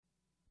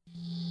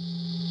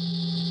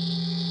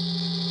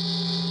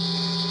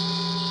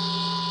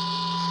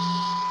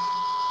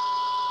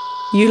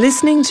You're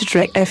listening to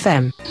Trek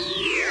FM.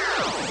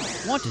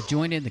 Want to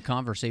join in the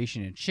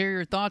conversation and share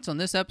your thoughts on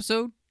this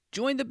episode?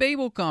 Join the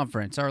Babel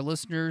Conference, our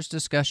listeners'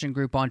 discussion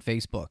group on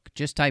Facebook.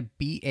 Just type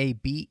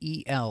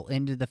BABEL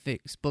into the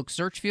Facebook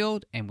search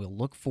field, and we'll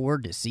look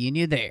forward to seeing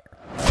you there.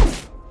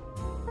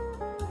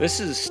 This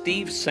is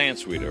Steve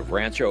Sansweet of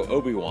Rancho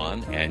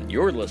Obi-Wan, and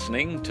you're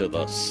listening to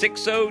the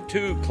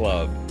 602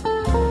 Club.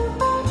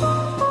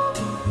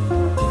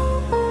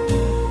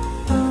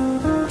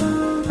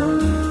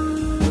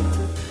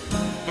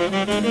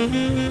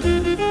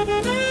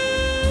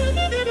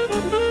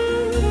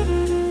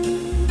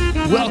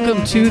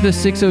 Welcome to the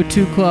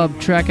 602 Club,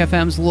 Trek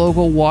FM's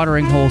local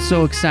watering hole.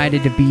 So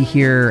excited to be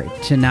here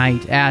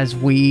tonight as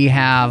we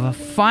have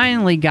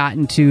finally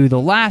gotten to the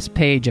last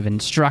page of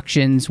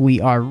instructions. We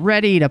are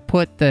ready to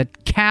put the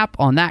cap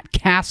on that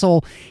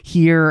castle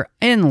here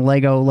in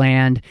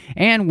Legoland.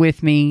 And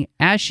with me,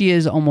 as she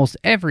is almost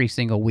every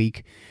single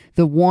week,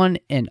 the one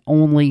and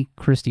only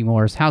Christy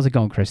Morris. How's it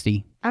going,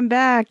 Christy? I'm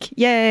back.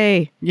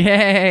 Yay.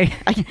 Yay.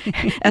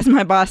 As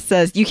my boss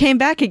says, you came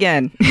back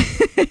again.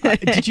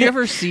 Did you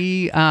ever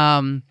see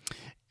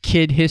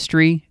Kid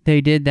History? They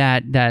did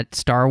that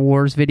Star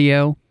Wars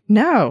video.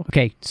 No.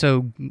 Okay,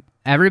 so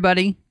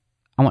everybody,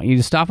 I want you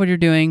to stop what you're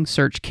doing,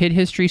 search Kid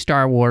History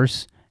Star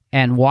Wars,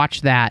 and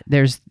watch that.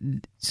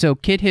 So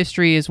Kid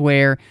History is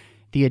where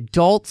the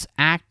adults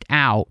act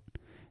out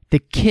the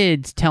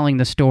kids telling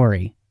the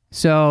story.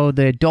 So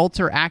the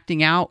adults are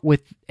acting out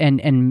with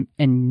and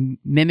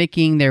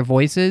mimicking their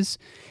voices,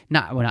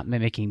 not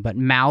mimicking, but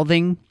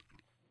mouthing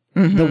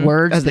the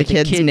words as that the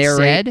kids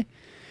narrate. said.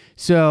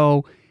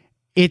 So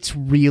it's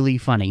really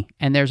funny.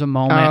 And there's a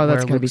moment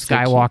where Luke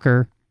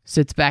Skywalker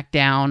sits back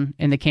down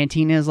in the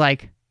cantina and is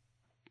like,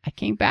 I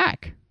came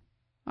back.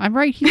 I'm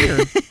right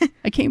here.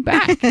 I came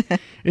back.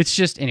 It's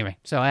just, anyway.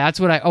 So that's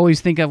what I always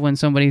think of when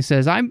somebody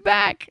says, I'm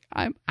back.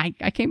 I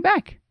came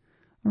back.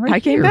 I'm right I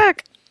came here.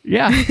 back.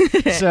 Yeah.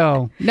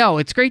 So, no,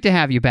 it's great to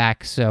have you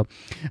back. So,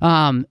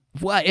 and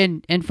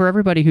for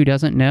everybody who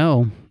doesn't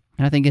know,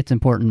 I think it's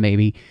important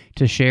maybe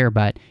to share,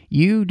 but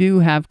you do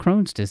have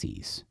Crohn's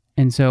disease.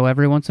 And so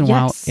every once in a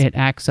while it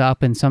acts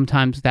up, and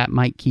sometimes that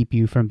might keep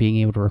you from being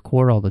able to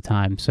record all the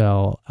time.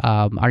 So,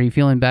 are you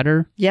feeling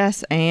better?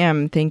 Yes, I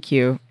am. Thank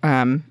you.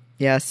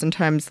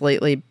 Sometimes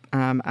lately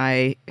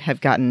I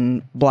have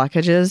gotten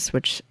blockages,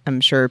 which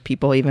I'm sure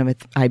people even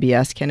with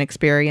IBS can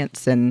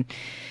experience, and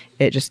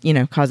it just,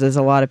 causes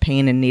a lot of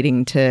pain and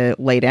needing to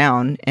lay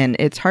down. And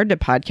it's hard to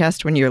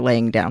podcast when you're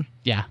laying down.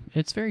 Yeah,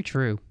 it's very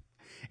true.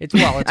 It's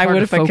hard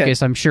to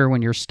focus, I'm sure,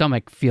 when your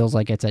stomach feels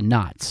like it's at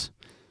knots.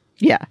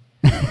 Yeah.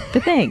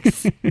 But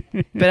thanks.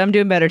 But I'm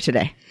doing better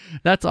today.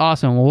 That's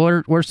awesome.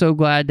 Well, we're so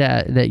glad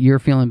that you're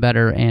feeling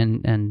better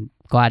and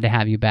glad to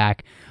have you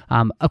back.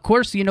 Of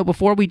course,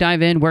 before we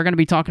dive in, we're going to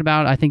be talking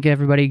about, I think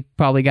everybody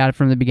probably got it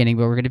from the beginning,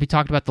 but we're going to be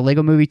talking about the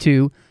Lego Movie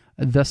 2,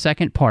 the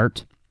second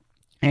part.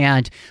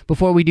 And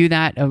before we do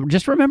that,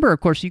 just remember,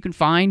 of course, you can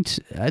find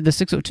the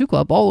 602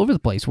 Club all over the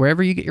place.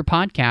 Wherever you get your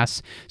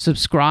podcasts,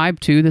 subscribe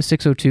to the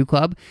 602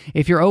 Club.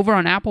 If you're over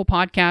on Apple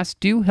Podcasts,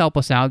 do help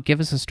us out. Give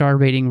us a star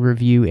rating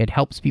review. It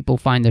helps people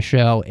find the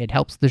show. It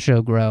helps the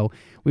show grow.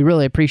 We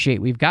really appreciate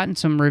it. We've gotten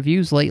some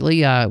reviews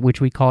lately,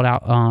 which we called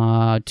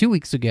out 2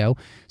 weeks ago.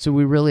 So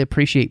we really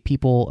appreciate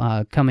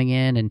people coming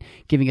in and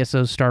giving us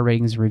those star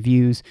ratings and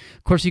reviews.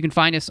 Of course, you can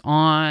find us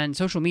on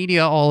social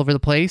media all over the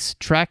place,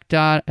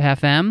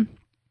 Trek.fm.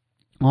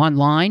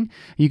 Online,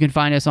 you can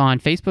find us on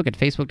Facebook at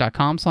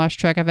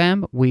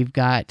facebook.com/TrekFM. We've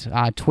got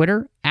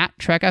Twitter at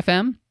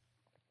TrekFM.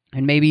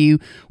 And maybe you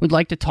would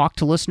like to talk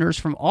to listeners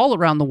from all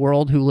around the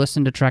world who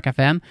listen to Trek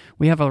FM.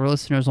 We have a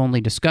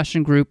listeners-only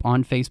discussion group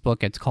on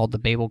Facebook. It's called the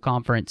Babel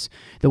Conference.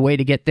 The way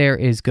to get there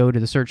is go to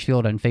the search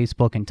field on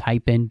Facebook and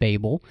type in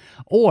Babel.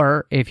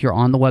 Or if you're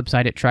on the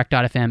website at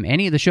Trek.fm,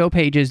 any of the show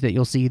pages that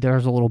you'll see,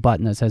 there's a little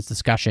button that says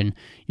discussion.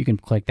 You can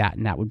click that,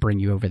 and that would bring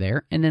you over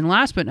there. And then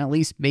last but not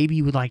least, maybe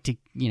you would like to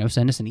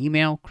send us an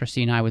email.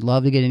 Christy and I would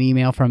love to get an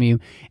email from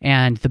you.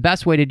 And the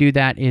best way to do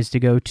that is to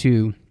go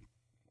to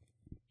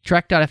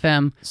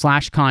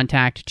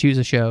Trek.fm/contact, choose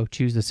a show,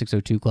 choose the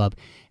 602 Club,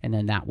 and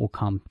then that will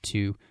come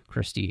to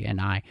Christy and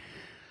I.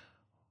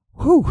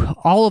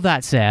 All of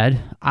that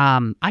said,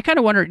 I kind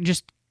of wonder,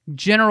 just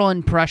general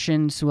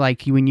impressions,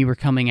 like when you were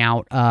coming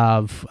out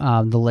of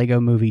the Lego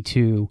Movie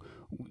 2,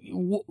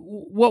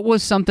 what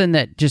was something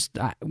that just,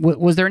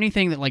 was there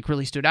anything that like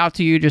really stood out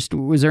to you? Just,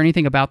 was there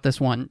anything about this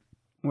one?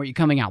 Were you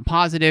coming out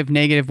positive,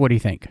 negative? What do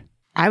you think?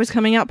 I was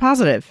coming out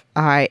positive.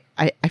 I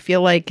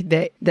feel like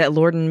that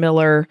Lord and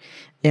Miller,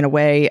 in a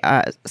way,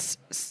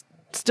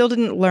 still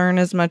didn't learn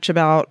as much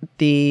about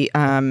the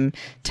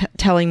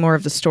telling more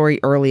of the story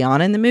early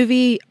on in the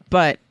movie,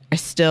 but I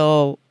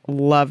still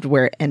loved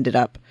where it ended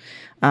up.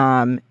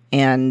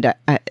 And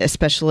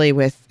especially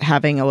with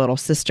having a little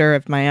sister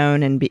of my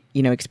own and,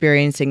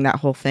 experiencing that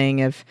whole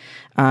thing of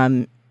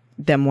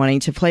them wanting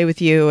to play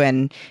with you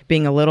and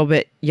being a little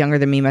bit younger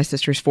than me. My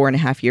sister's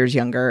 4.5 years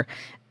younger.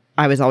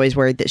 I was always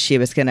worried that she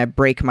was going to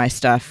break my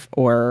stuff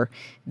or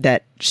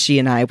that she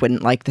and I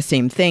wouldn't like the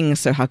same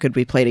things. So how could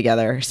we play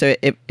together? So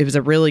it was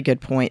a really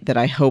good point that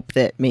I hope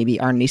that maybe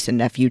our niece and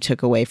nephew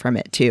took away from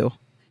it too.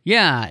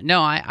 Yeah,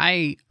 no,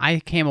 I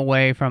came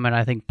away from it,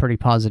 I think, pretty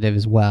positive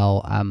as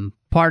well.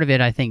 Part of it,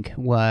 I think,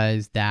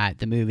 was that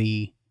the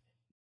movie,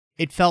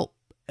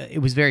 it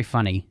was very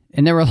funny.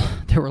 And there were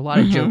a lot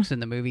of jokes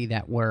in the movie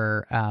that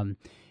were,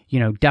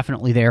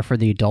 definitely there for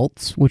the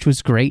adults, which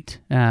was great.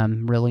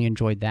 Really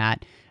enjoyed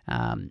that.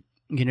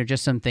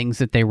 Just some things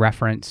that they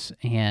reference.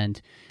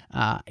 And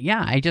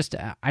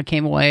I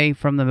came away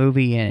from the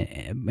movie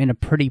in a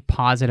pretty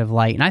positive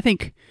light. And I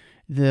think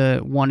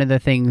one of the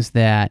things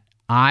that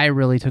I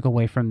really took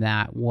away from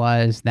that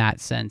was that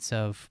sense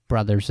of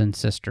brothers and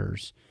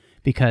sisters,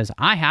 because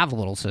I have a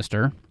little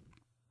sister.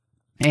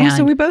 And,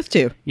 so we both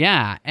do.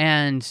 Yeah,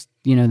 and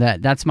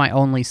that's my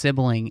only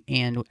sibling.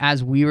 And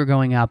as we were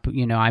growing up,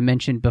 I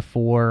mentioned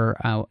before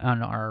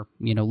on our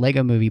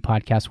Lego Movie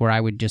podcast where I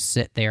would just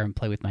sit there and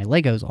play with my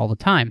Legos all the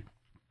time.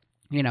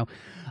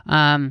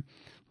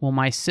 Well,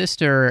 my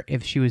sister,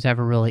 if she was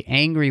ever really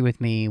angry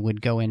with me,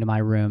 would go into my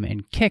room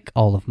and kick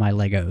all of my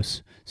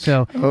Legos.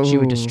 So she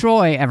would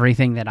destroy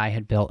everything that I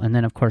had built. And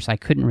then, of course, I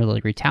couldn't really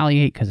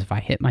retaliate because if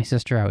I hit my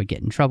sister, I would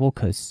get in trouble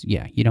because,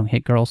 you don't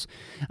hit girls.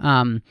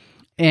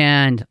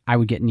 And I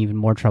would get in even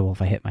more trouble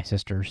if I hit my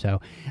sister. So,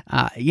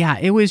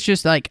 it was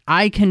just like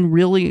I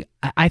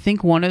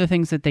think one of the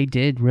things that they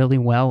did really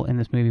well in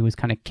this movie was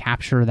kind of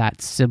capture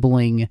that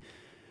sibling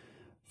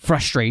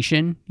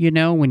frustration,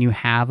 when you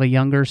have a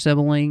younger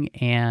sibling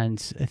and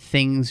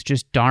things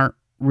just aren't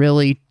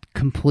really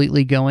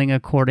completely going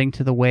according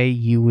to the way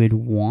you would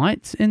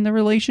want in the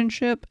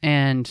relationship.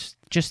 And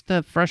just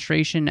the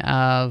frustration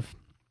of,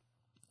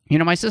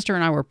 my sister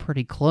and I were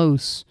pretty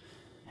close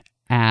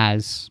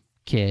as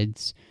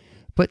kids,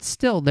 but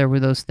still there were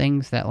those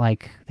things that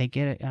like they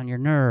get it on your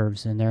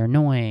nerves and they're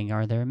annoying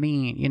or they're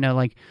mean,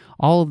 like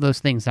all of those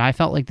things. I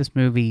felt like this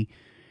movie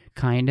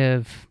kind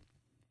of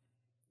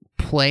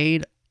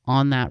played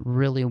on that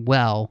really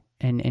well,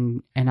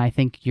 and I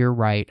think you're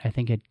right. I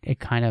think it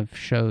kind of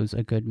shows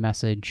a good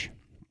message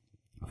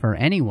for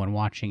anyone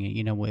watching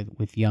it,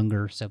 with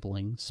younger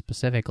siblings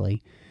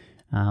specifically,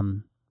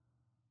 and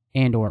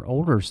or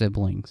older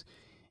siblings,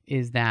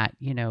 is that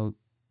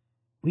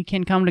we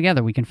can come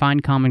together, we can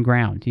find common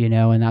ground,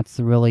 and that's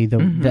really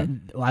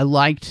I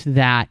liked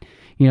that.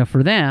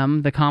 For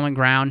them, the common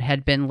ground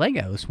had been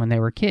Legos when they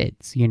were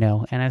kids,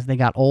 and as they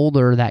got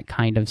older, that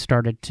kind of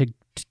started to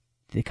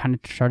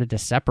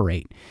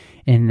separate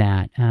in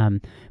that.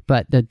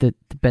 But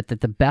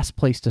the best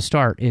place to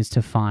start is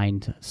to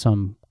find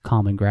some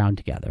common ground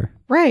together.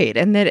 Right.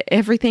 And that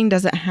everything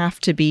doesn't have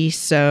to be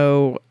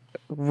so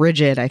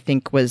rigid, I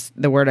think was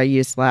the word I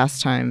used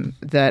last time.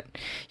 That,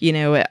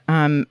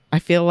 I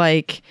feel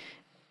like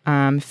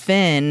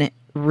Finn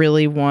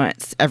really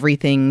wants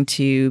everything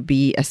to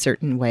be a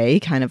certain way,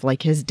 kind of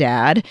like his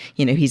dad.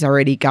 He's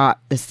already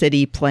got the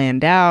city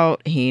planned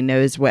out. He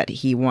knows what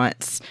he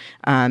wants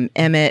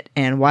Emmett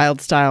and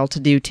Wildstyle to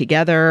do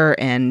together.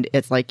 And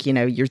it's like,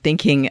 you're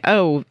thinking,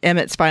 oh,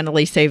 Emmett's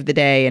finally saved the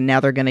day and now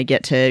they're going to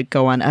get to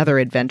go on other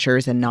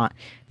adventures and not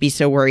be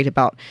so worried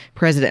about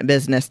President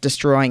Business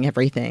destroying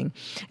everything.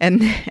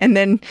 And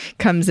then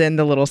comes in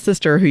the little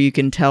sister who you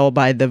can tell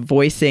by the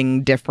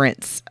voicing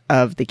difference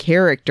of the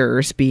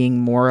characters being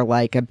more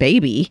like a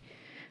baby.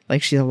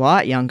 Like she's a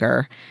lot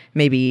younger,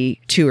 maybe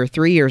 2 or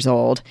 3 years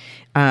old,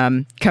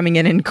 coming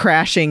in and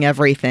crashing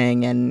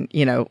everything. And,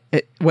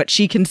 what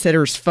she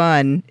considers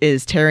fun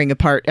is tearing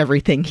apart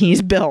everything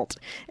he's built.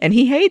 And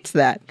he hates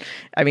that.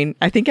 I mean,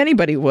 I think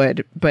anybody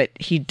would, but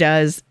he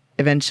does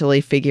eventually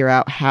figure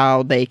out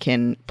how they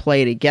can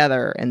play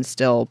together and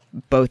still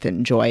both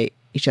enjoy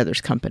each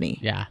other's company.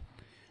 Yeah.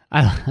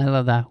 I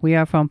love that. We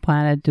are from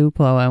planet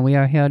Duplo and we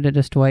are here to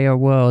destroy your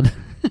world.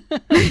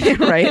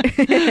 Right?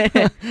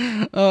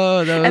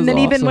 Oh, that was And then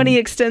awesome. even when he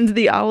extends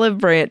the olive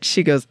branch,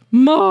 she goes,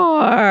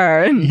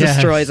 more, and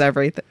destroys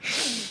everything.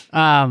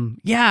 I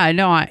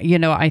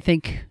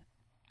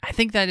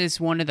think that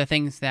is one of the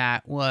things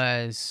that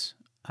was,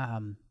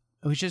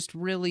 it was just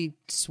really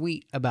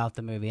sweet about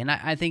the movie. And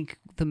I think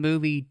the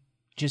movie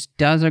just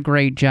does a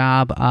great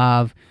job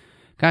of,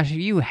 gosh, if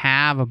you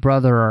have a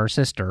brother or a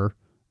sister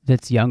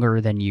that's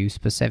younger than you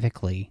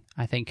specifically,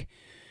 I think,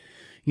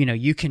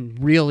 you can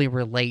really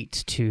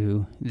relate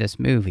to this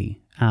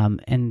movie.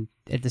 And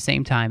at the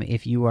same time,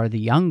 if you are the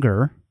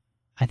younger,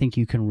 I think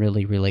you can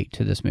really relate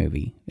to this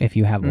movie if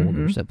you have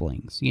older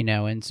siblings,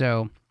 and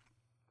so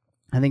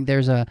I think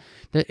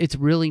it's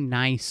really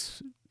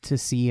nice to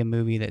see a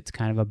movie that's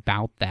kind of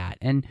about that.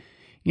 And,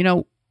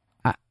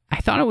 I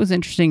thought it was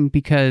interesting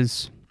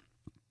because,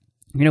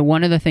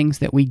 one of the things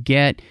that we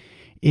get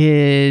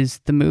is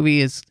the movie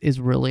is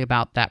really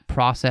about that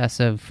process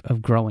of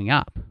growing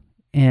up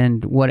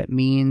and what it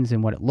means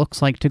and what it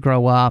looks like to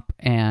grow up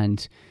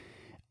and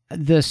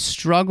the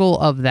struggle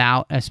of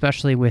that,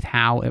 especially with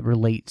how it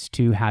relates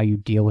to how you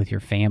deal with your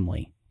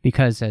family.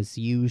 Because as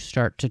you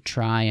start to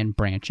try and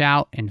branch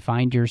out and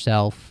find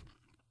yourself,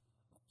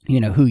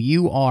 who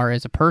you are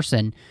as a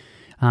person,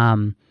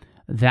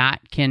 that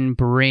can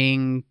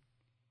bring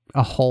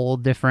a whole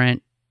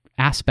different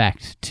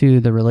aspect to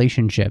the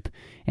relationship.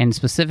 And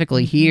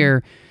specifically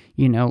here,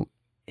 you know,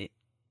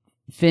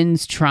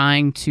 Finn's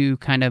trying to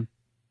kind of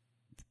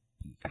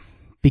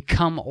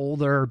become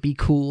older, be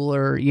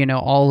cooler, you know,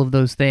 all of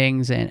those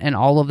things. And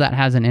all of that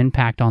has an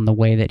impact on the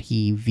way that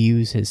he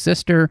views his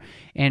sister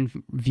and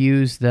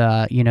views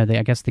the, you know,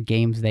 I guess the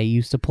games they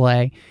used to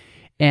play.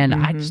 And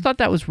I just thought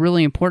that was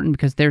really important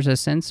because there's a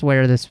sense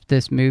where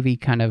this movie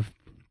kind of,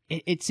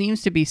 it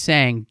seems to be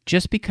saying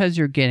just because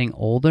you're getting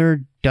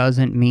older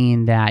doesn't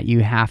mean that you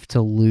have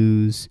to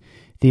lose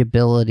the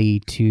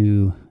ability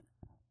to,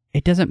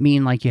 it doesn't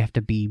mean like you have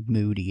to be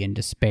moody and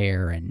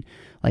despair. And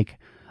like,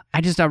 I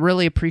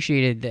really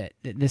appreciated that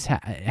this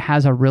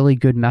has a really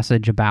good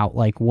message about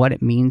like what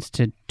it means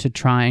to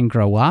try and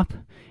grow up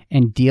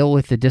and deal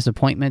with the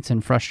disappointments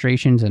and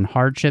frustrations and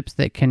hardships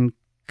that can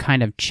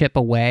kind of chip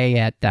away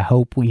at the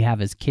hope we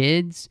have as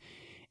kids.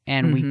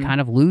 And we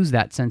kind of lose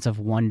that sense of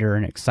wonder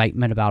and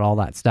excitement about all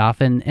that stuff.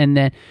 And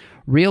then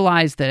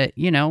realize that,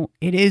 you know,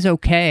 it is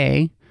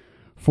okay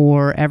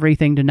for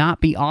everything to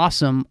not be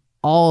awesome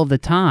all the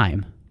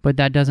time. But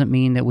that doesn't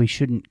mean that we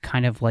shouldn't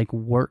kind of like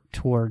work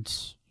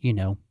towards, you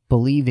know,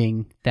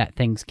 believing that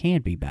things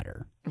can be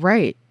better.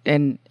 Right.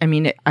 And I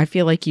mean, I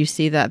feel like you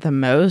see that the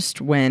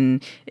most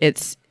when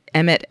it's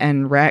Emmett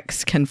and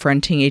Rex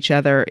confronting each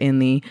other in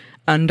the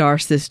Undar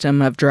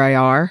system of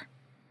Dryar.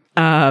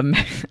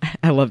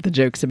 I love the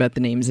jokes about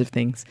the names of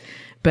things.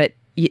 But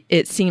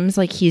it seems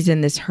like he's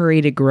in this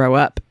hurry to grow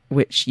up,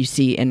 which you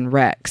see in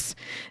Rex,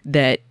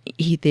 that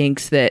he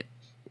thinks that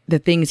the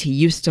things he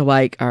used to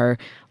like are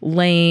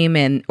lame,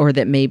 and or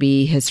that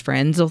maybe his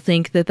friends will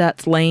think that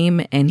that's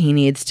lame, and he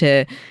needs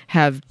to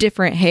have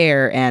different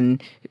hair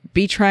and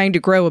be trying to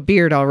grow a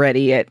beard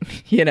already at,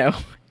 you know,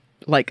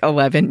 like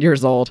 11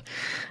 years old,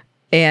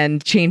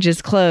 and change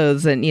his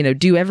clothes and, you know,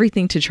 do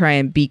everything to try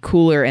and be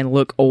cooler and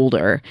look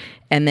older.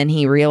 And then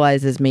he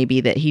realizes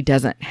maybe that he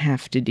doesn't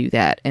have to do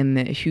that, and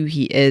that who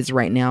he is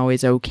right now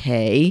is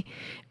okay,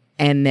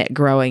 and that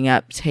growing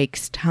up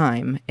takes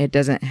time. It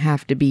doesn't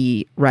have to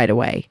be right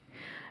away.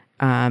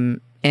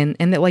 And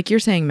that, like you're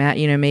saying, Matt,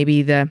 you know,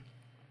 maybe the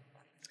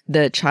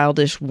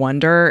childish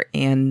wonder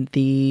and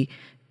the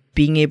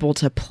being able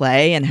to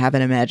play and have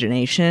an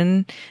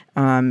imagination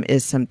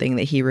is something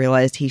that he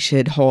realized he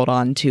should hold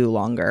on to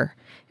longer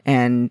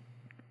and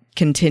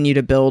continue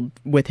to build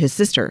with his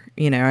sister.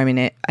 You know, I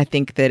mean, I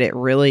think that it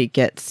really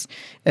gets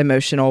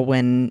emotional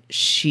when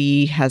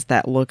she has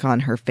that look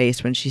on her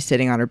face when she's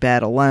sitting on her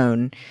bed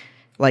alone.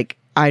 Like,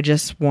 I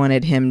just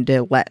wanted him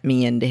to let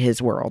me into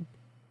his world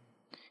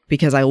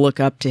because I look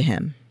up to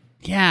him.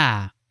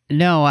 Yeah.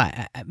 No,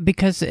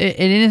 because it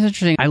is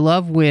interesting. I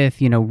love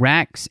with, you know,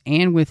 Rex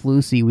and with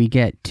Lucy, we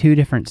get two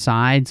different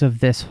sides of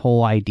this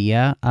whole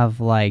idea of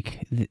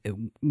like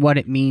what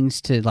it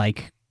means to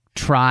like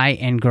try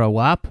and grow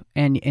up.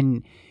 And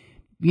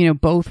you know,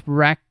 both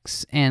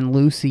Rex and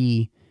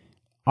Lucy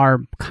are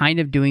kind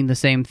of doing the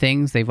same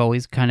things. They've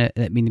always kind of,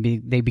 I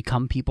mean, they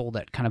become people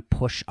that kind of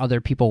push other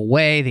people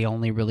away. They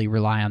only really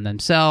rely on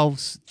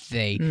themselves.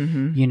 They,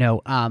 you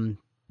know,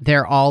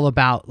 they're all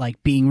about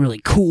like being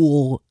really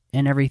cool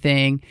and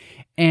everything.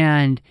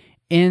 And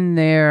in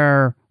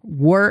their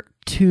work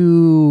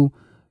to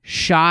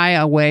shy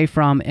away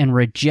from and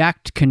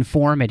reject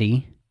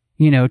conformity,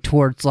 you know,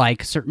 towards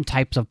like certain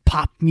types of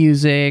pop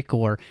music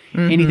or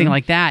anything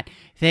like that,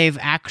 they've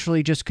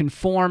actually just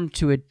conformed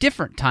to a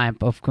different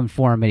type of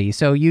conformity.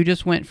 So you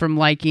just went from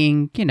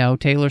liking, you know,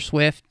 Taylor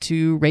Swift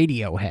to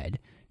Radiohead.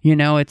 You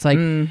know, it's like,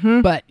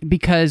 but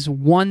because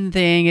one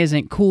thing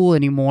isn't cool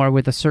anymore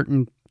with a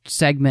certain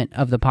segment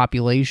of the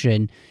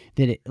population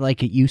that it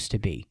like it used to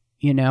be,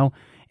 you know?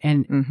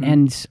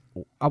 And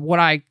what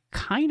I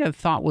kind of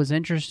thought was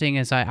interesting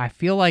is I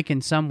feel like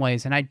in some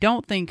ways, and I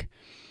don't think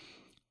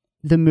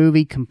the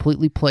movie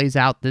completely plays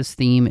out this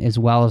theme as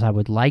well as I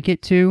would like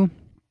it to,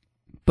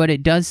 but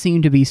it does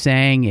seem to be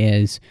saying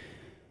is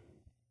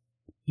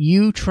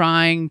you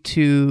trying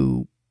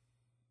to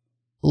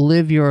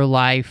live your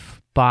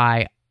life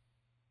by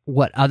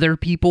what other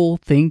people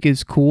think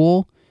is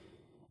cool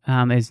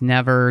is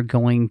never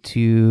going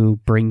to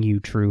bring you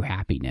true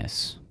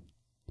happiness.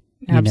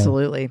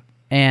 Absolutely. Know?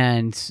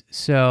 And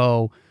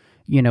so,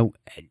 you know,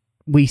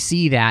 we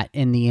see that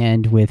in the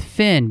end with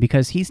Finn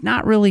because he's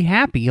not really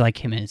happy.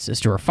 Like him and his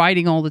sister are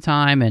fighting all the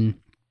time. And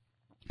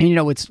you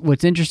know,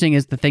 what's interesting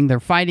is the thing they're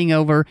fighting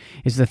over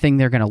is the thing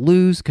they're going to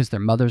lose because their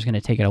mother's going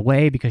to take it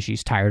away because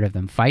she's tired of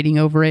them fighting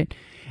over it.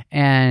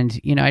 And,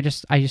 you know, I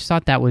just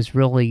thought that was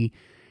really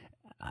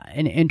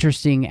an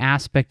interesting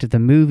aspect of the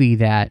movie,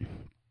 that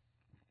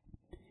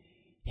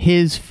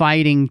his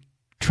fighting,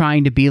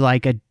 trying to be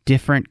like a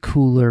different,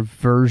 cooler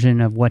version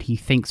of what he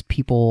thinks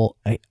people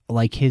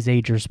like his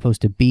age are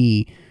supposed to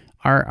be,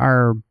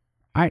 are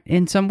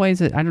in some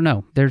ways, I don't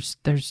know.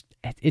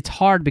 It's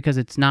hard because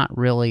it's not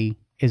really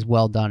as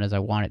well done as I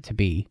want it to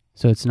be.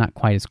 So it's not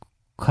quite as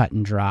cut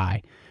and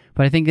dry.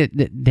 But I think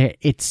that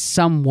it's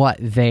somewhat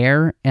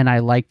there, and I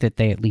like that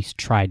they at least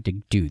tried to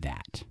do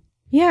that.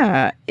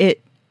 Yeah,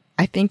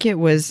 I think it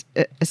was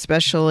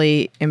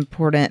especially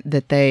important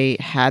that they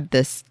had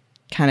this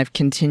kind of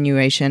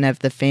continuation of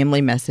the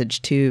family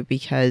message too,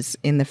 because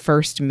in the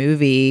first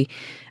movie,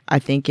 I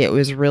think it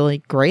was really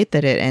great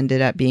that it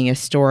ended up being a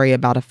story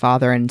about a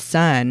father and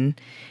son.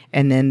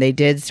 And then they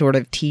did sort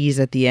of tease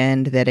at the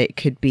end that it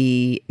could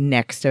be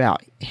next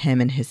about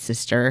him and his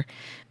sister,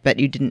 but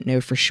you didn't know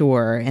for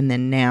sure. And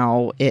then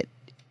now it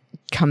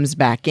comes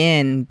back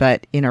in,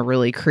 but in a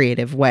really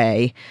creative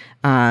way.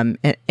 And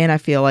I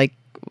feel like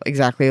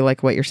exactly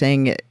like what you're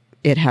saying,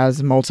 it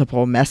has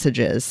multiple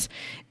messages,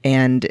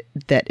 and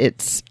that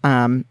it's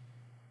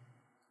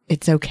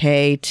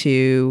okay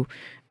to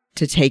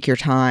take your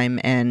time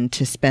and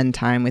to spend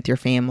time with your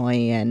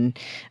family, and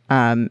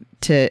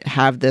to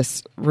have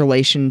this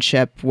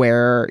relationship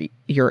where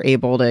you're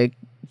able to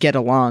get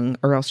along,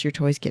 or else your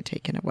toys get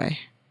taken away.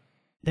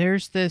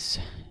 There's this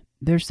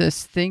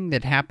thing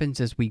that happens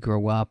as we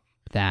grow up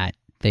that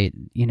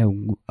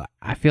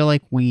I feel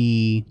like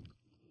we,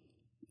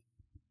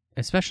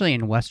 especially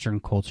in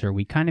Western culture,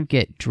 we kind of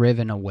get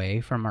driven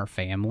away from our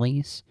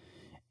families.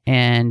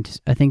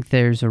 And I think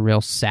there's a real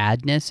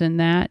sadness in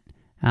that,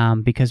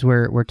 because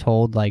we're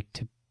told like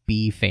to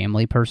be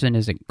family person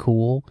isn't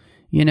cool,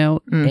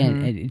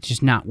 and it's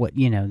just not what,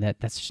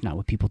 that's just not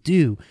what people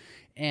do.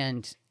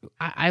 And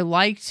I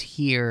liked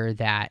here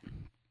that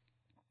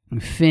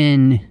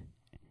Finn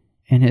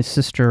and his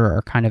sister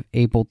are kind of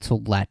able to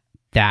let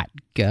that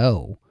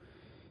go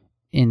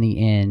in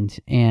the end.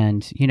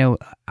 And,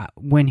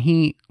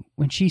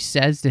 when she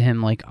says to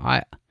him, like,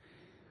 I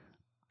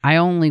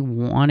only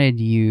wanted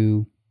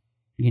you,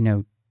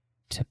 to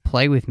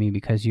play with me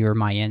because you're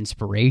my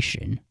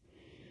inspiration.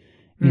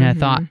 And I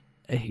thought,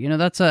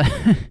 that's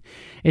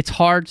it's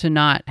hard to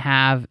not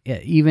have,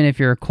 even if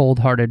you're a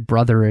cold-hearted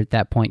brother at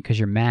that point because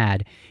you're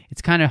mad,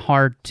 it's kind of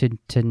hard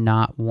to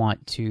not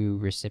want to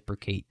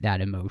reciprocate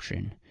that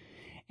emotion.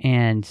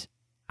 And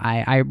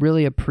I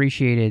really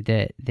appreciated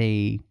that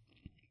they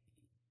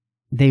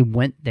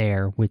went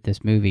there with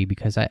this movie,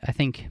 because I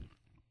think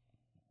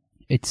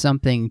it's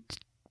something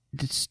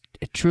that's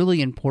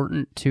truly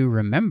important to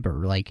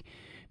remember, like,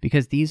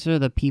 because these are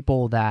the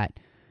people that,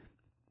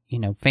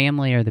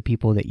 family are the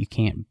people that you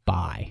can't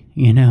buy,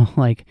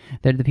 like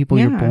they're the people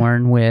you're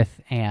born with,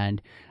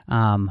 and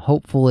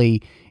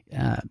hopefully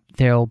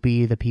there'll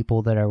be the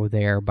people that are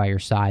there by your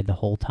side the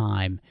whole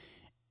time,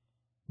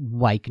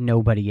 like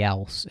nobody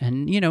else.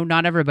 And,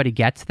 not everybody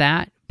gets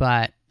that,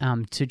 but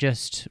to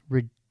just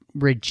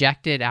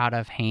reject it out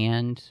of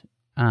hand,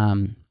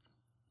 and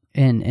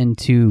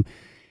to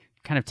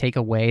kind of take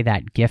away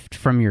that gift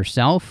from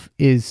yourself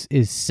is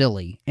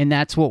silly. And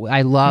that's what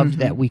I loved,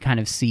 that we kind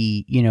of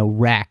see,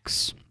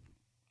 Rex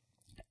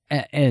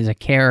as a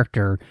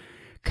character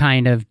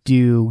kind of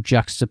do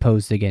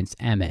juxtaposed against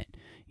Emmett,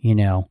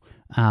 him.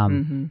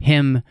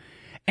 And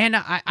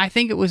I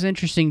think it was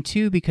interesting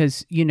too,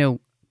 because,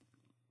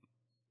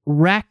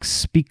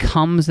 Rex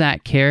becomes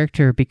that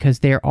character because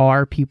there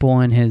are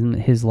people in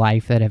his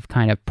life that have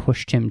kind of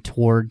pushed him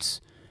towards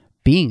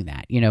being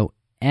that.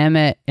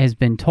 Emmett has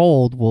been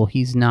told, well,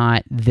 he's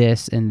not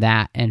this and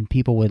that, and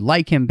people would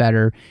like him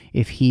better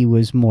if he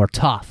was more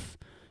tough,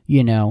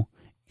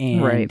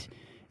 and right.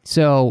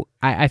 So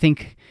I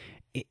think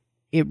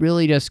it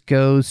really just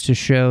goes to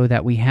show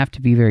that we have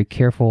to be very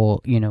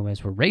careful,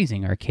 as we're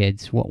raising our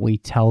kids, what we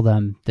tell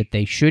them that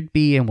they should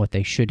be and what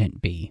they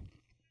shouldn't be.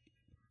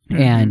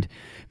 And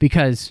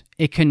because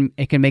it can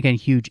make a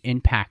huge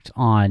impact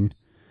on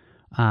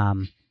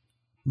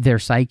their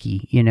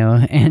psyche,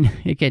 and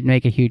it can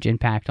make a huge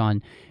impact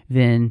on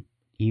then,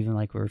 even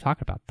like we were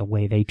talking about, the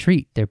way they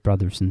treat their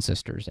brothers and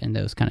sisters and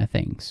those kind of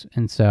things.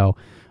 And so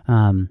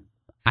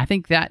I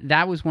think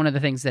that was one of the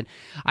things that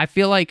I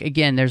feel like,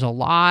 again, there's a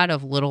lot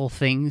of little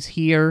things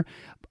here.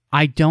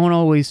 I don't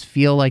always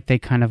feel like they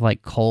kind of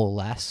like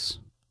coalesce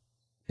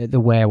the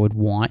way I would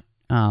want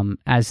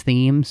as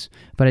themes,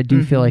 but I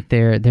do feel like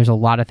there's a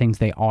lot of things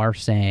they are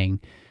saying,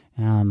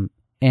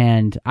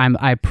 and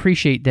I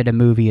appreciate that a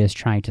movie is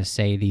trying to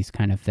say these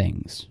kind of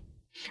things,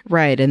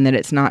 right? And that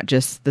it's not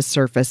just the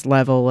surface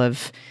level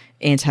of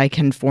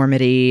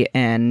anti-conformity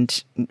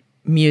and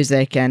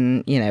music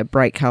and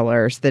bright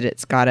colors; that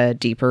it's got a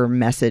deeper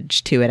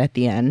message to it at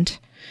the end.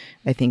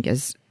 I think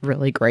is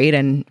really great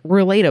and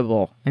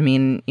relatable. I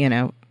mean,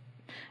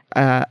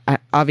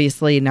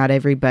 obviously not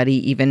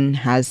everybody even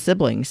has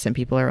siblings. Some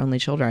people are only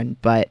children,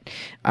 but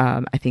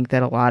I think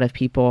that a lot of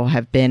people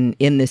have been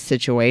in this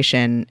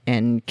situation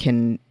and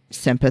can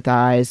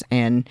sympathize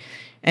and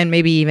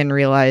maybe even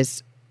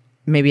realize,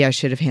 maybe I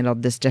should have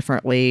handled this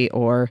differently,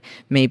 or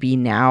maybe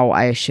now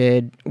I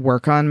should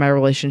work on my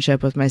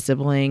relationship with my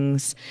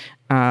siblings.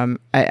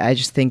 I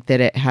just think that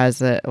it has,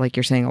 like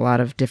you're saying, a lot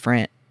of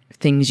different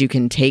things you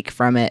can take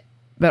from it,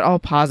 but all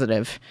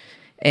positive.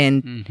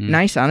 And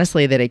nice,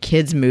 honestly, that a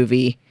kid's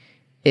movie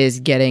is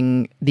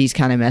getting these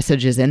kind of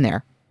messages in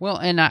there. Well,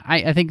 and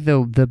I think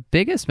the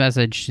biggest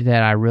message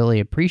that I really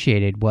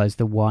appreciated was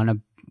the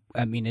one,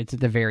 it's at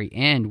the very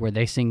end where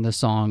they sing the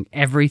song,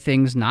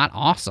 "Everything's Not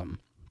Awesome."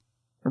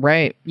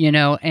 Right.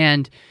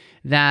 And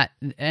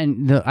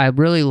I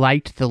really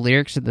liked the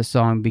lyrics of the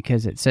song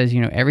because it says,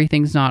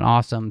 everything's not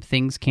awesome.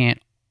 Things can't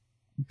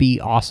be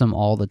awesome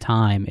all the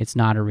time. It's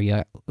not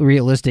a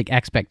realistic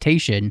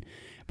expectation,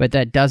 but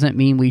that doesn't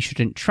mean we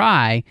shouldn't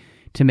try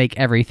to make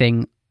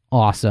everything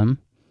awesome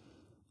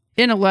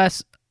in a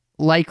less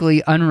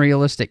likely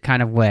unrealistic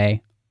kind of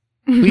way.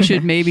 We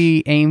should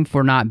maybe aim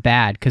for not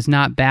bad, because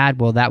not bad,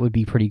 well, that would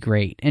be pretty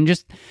great. And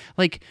just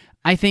like,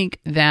 I think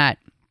kind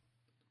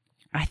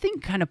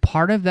of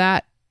part of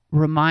that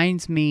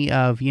reminds me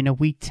of,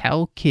 we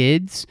tell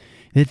kids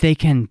that they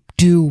can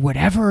do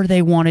whatever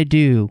they want to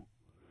do,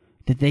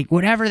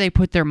 whatever they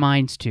put their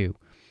minds to.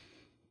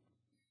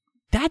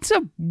 That's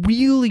a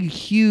really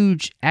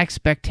huge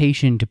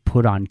expectation to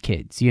put on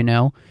kids,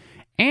 and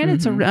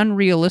it's an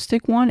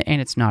unrealistic one,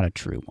 and it's not a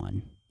true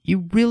one.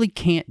 You really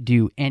can't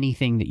do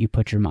anything that you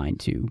put your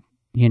mind to,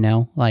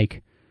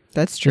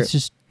 That's true.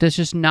 That's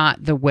just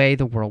not the way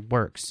the world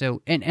works.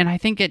 So, and I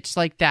think it's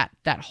like that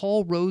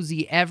whole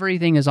rosy,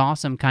 everything is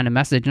awesome kind of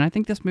message. And I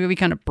think this movie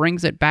kind of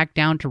brings it back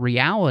down to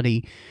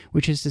reality,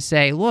 which is to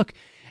say, look,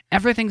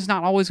 everything's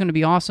not always going to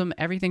be awesome.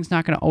 Everything's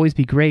not going to always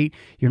be great.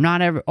 You're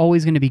not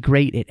always going to be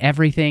great at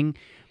everything.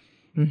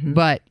 Mm-hmm.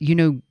 But,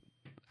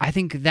 I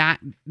think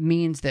that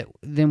means that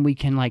then we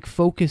can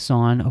focus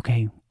on,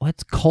 okay,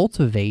 let's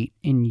cultivate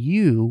in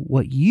you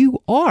what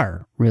you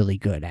are really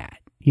good at,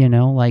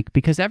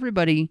 because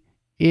everybody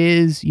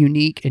is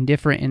unique and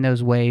different in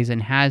those ways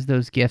and has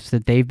those gifts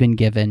that they've been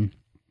given,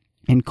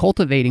 and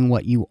cultivating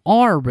what you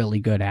are really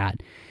good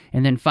at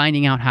and then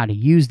finding out how to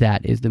use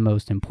that is the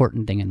most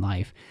important thing in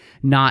life,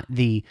 not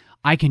the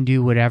I can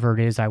do whatever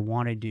it is I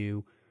want to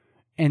do.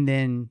 And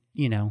then,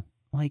 it's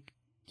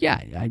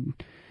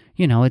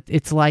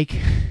like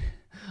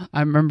I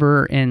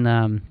remember in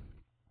the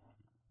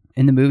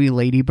movie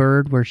Lady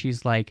Bird where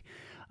she's like,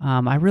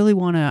 I really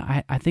want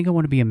to, I think I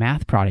want to be a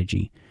math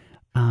prodigy.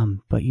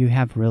 But you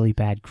have really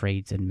bad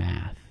grades in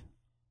math.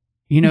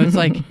 It's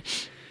like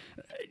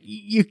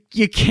you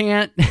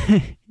can't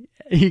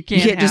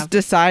just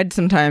decide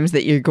sometimes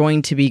that you're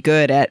going to be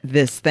good at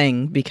this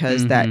thing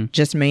because that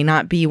just may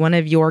not be one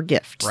of your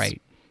gifts.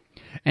 Right.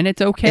 And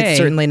it's okay. It's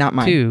certainly not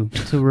mine. Too,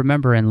 to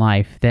remember in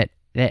life that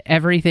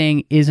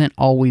everything isn't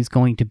always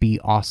going to be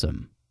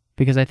awesome,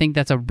 because I think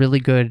that's a really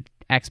good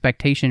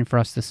expectation for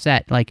us to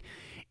set. Like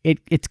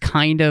it's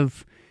kind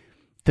of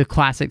the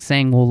classic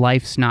saying, well,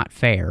 life's not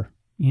fair.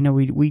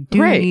 We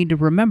do need to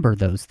remember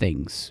those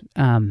things.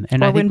 And or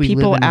I think when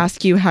people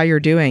ask you how you're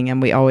doing,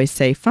 and we always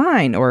say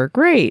fine or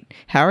great,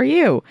 how are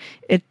you?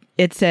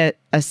 It's a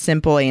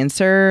simple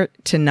answer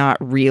to not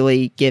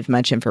really give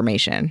much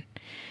information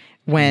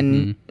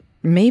when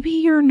maybe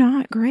you're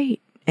not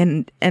great.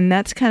 And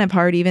that's kind of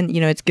hard. Even,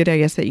 it's good, I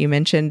guess, that you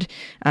mentioned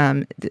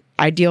I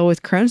deal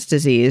with Crohn's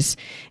disease,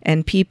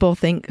 and people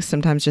think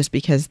sometimes just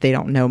because they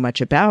don't know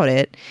much about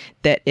it,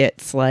 that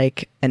it's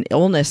like an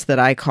illness that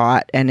I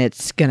caught and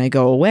it's going to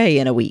go away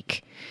in a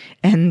week.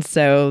 And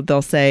so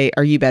they'll say,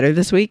 are you better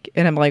this week?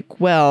 And I'm like,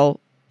 well,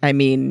 I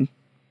mean,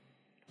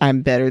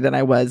 I'm better than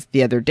I was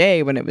the other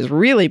day when it was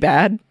really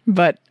bad.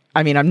 But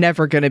I mean, I'm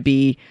never going to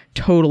be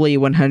totally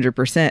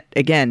 100%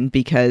 again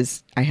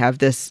because I have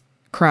this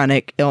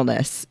chronic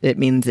illness. It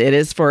means it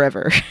is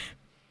forever.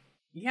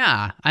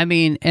 Yeah, I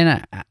mean,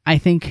 and I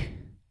think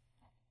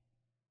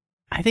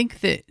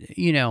that,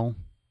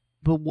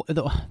 but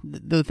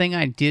the thing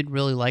I did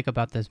really like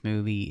about this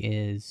movie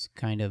is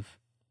kind of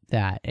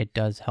that it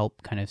does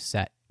help kind of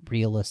set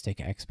realistic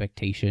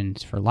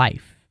expectations for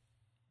life.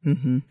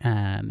 Mm-hmm.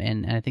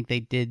 And I think they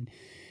did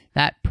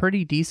that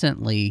pretty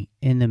decently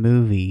in the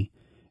movie.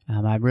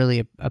 I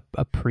really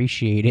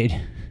appreciated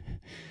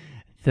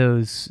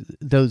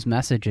those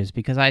messages,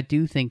 because I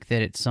do think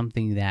that it's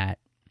something that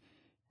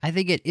I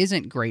think it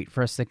isn't great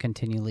for us to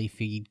continually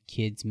feed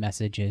kids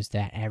messages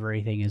that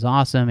everything is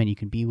awesome and you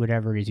can be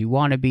whatever it is you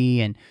want to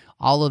be, and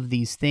all of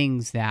these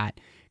things that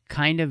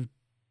kind of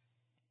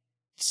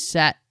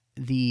set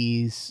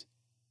these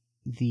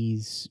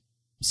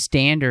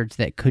standards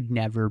that could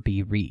never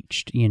be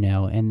reached,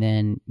 and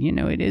then,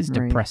 it is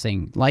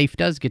depressing. Life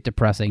does get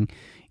depressing,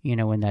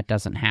 when that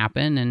doesn't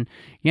happen. And,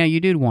 you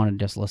do want to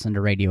just listen to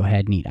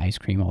Radiohead and eat ice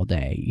cream all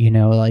day,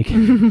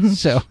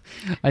 so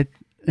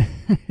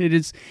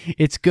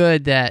it's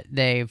good that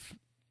they've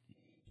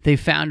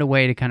found a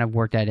way to kind of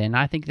work that in.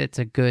 I think that's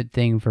a good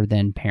thing for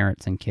then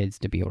parents and kids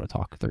to be able to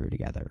talk through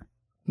together.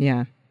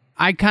 Yeah.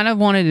 I kind of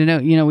wanted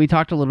to know, we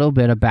talked a little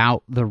bit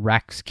about the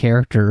Rex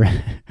character.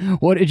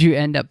 What did you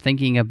end up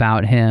thinking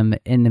about him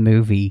in the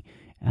movie?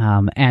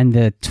 And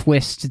the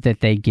twist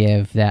that they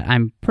give that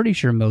I'm pretty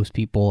sure most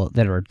people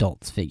that are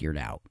adults figured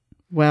out.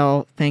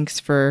 Well, thanks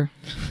for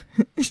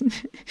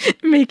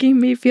making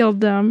me feel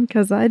dumb,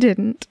 because I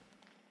didn't.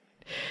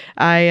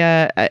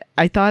 I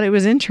thought it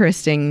was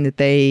interesting that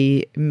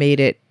they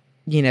made it,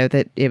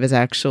 that it was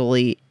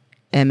actually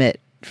Emmett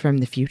from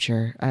the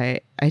future.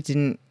 I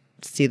didn't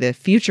see the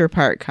future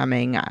part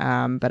coming,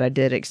 but I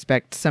did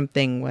expect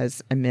something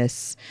was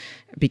amiss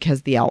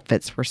because the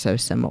outfits were so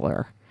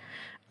similar.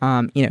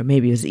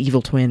 Maybe it was an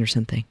evil twin or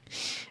something.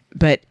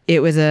 But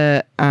it was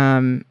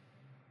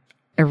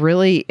a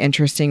really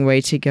interesting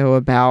way to go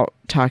about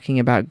talking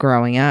about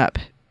growing up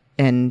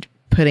and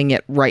putting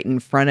it right in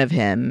front of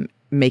him,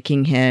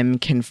 making him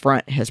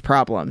confront his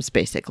problems,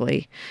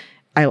 basically.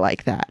 I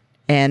like that.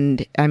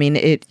 And I mean,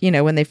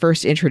 when they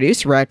first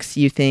introduce Rex,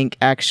 you think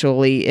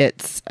actually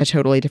it's a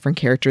totally different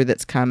character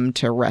that's come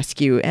to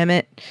rescue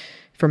Emmett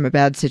from a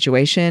bad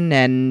situation,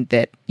 and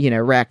that,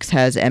 Rex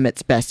has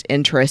Emmett's best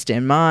interest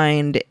in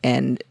mind,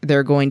 and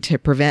they're going to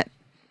prevent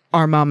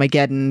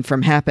Armageddon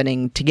from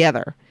happening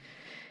together.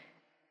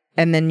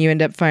 And then you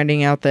end up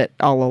finding out that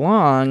all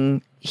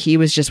along, he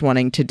was just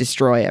wanting to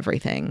destroy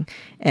everything,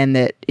 and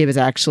that it was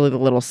actually the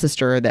little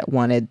sister that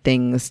wanted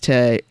things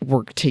to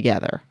work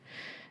together.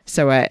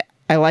 So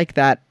I like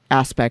that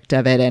aspect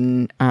of it,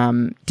 and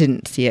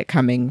didn't see it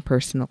coming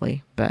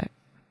personally, but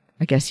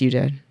I guess you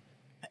did.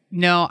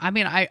 No, I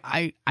mean,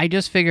 I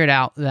just figured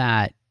out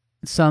that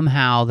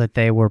somehow that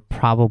they were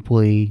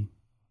probably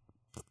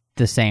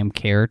the same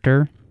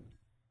character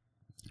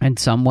in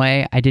some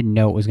way. I didn't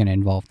know it was going to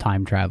involve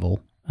time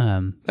travel.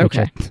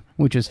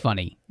 Which is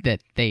funny that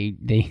they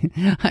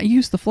I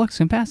used the flux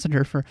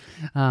capacitor for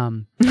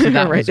so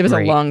that right. It was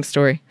great. A long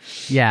story.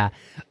 Yeah,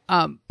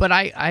 but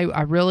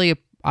I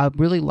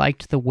really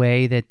liked the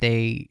way that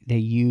they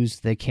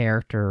used the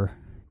character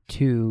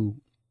to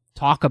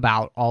talk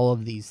about all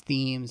of these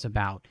themes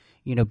about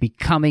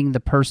becoming the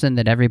person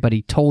that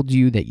everybody told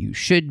you that you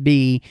should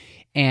be,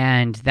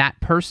 and that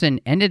person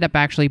ended up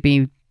actually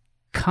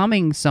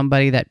becoming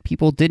somebody that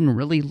people didn't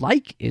really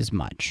like as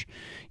much,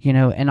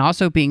 and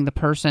also being the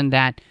person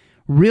that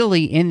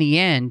really, in the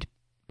end,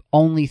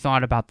 only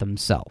thought about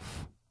themselves.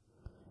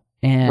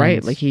 And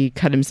right, like he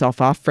cut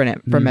himself off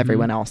from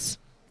everyone else.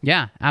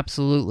 Yeah,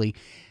 absolutely.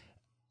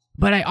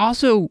 But I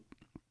also,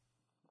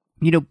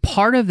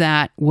 part of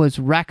that was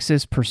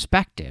Rex's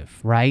perspective,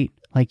 right?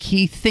 Like,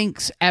 he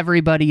thinks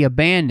everybody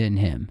abandoned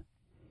him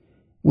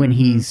when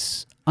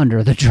he's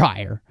under the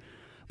dryer.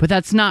 But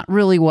that's not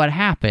really what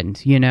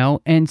happened,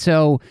 And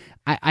so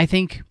I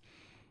think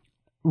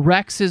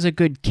Rex is a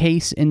good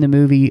case in the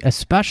movie,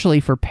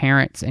 especially for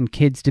parents and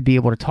kids to be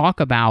able to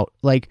talk about,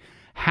 like,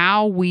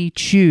 how we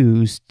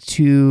choose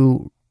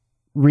to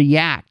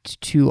react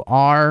to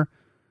our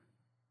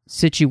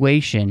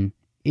situation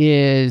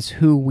is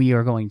who we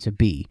are going to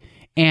be.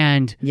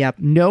 And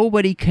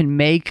nobody can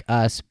make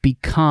us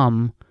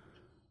become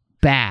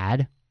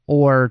bad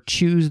or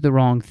choose the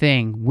wrong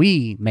thing.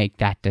 We make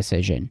that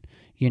decision.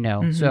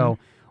 So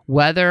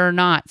whether or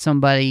not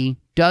somebody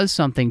does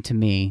something to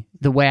me,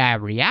 the way I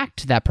react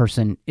to that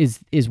person is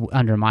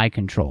under my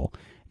control.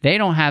 They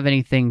don't have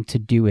anything to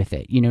do with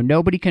it.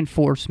 Nobody can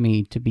force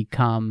me to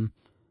become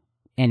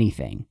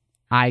anything.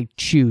 I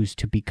choose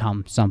to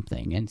become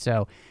something. And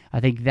so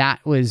I think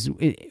that was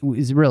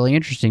really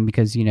interesting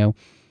because,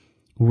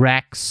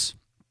 Rex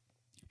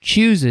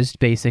chooses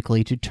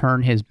basically to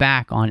turn his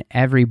back on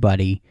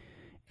everybody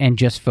and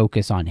just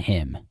focus on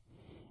him.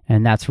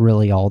 And that's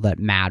really all that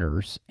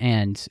matters.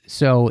 And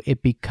so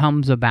it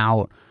becomes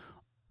about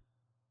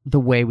the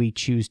way we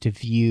choose to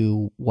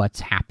view what's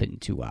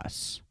happened to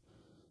us.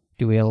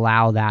 Do we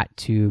allow that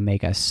to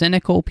make us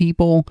cynical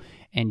people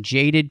and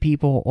jaded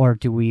people, or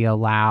do we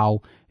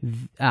allow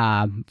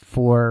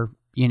for,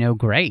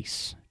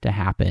 grace to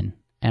happen?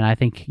 And I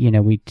think,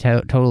 we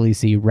totally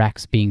see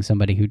Rex being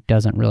somebody who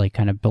doesn't really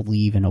kind of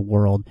believe in a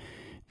world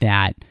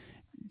that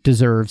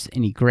deserves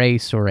any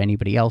grace or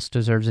anybody else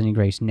deserves any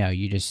grace. No,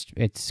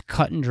 it's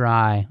cut and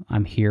dry.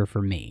 I'm here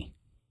for me.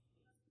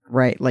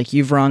 Right. Like,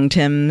 you've wronged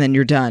him, then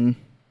you're done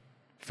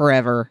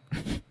forever.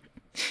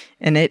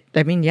 And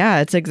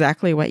it's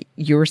exactly what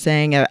you were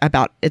saying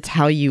about it's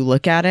how you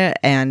look at it,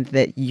 and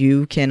that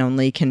you can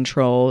only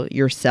control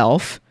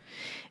yourself.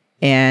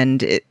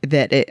 And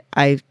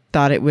I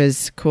thought it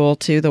was cool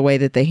too, the way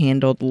that they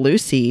handled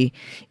Lucy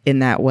in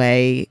that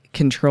way,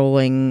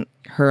 controlling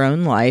her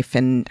own life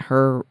and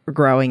her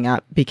growing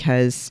up,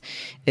 because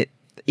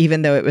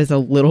even though it was a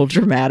little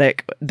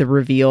dramatic, the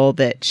reveal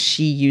that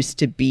she used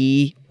to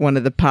be one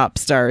of the pop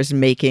stars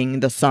making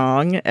the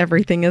song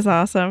Everything Is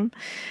Awesome,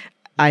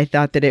 I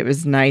thought that it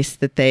was nice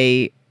that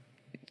they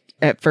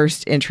at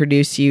first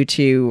introduce you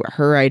to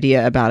her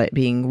idea about it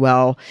being,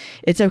 well,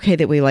 it's okay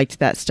that we liked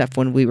that stuff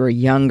when we were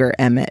younger,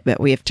 Emmett, but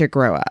we have to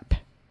grow up.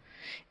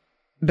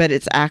 But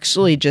it's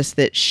actually just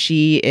that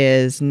she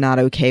is not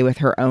okay with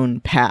her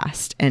own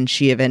past, and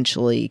she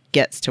eventually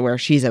gets to where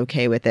she's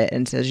okay with it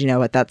and says, you know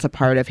what, that's a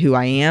part of who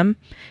I am,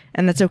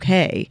 and that's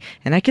okay.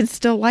 And I can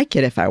still like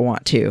it if I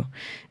want to,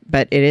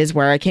 but it is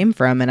where I came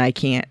from, and I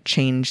can't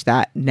change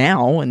that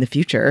now in the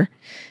future.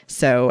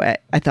 So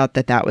I thought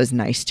that was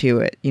nice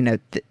too.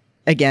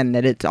 Again,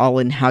 that it's all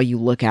in how you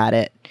look at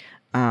it.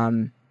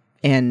 And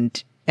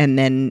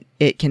then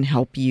it can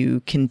help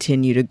you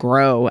continue to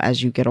grow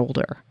as you get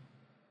older.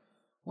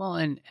 Well,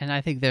 and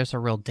I think there's a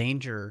real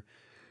danger,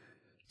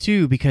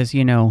 too, because,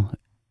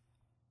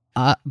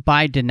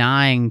 by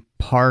denying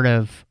part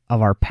of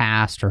our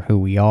past or who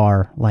we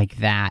are like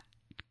that,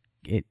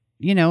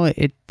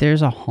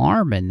 there's a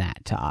harm in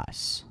that to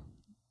us.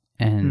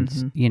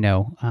 And,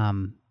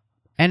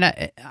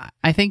 And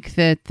I think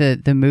that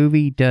the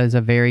movie does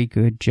a very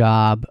good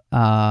job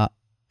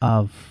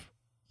of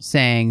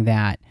saying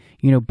that,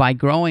 by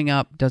growing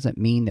up doesn't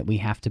mean that we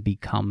have to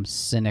become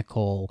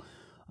cynical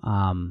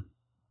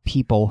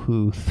people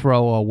who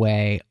throw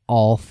away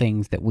all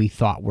things that we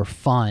thought were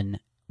fun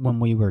when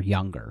we were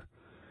younger.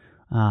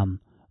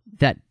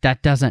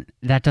 That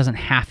doesn't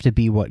have to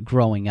be what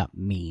growing up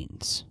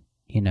means.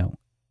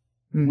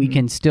 We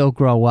can still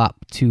grow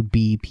up to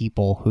be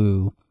people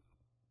who,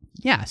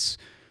 yes,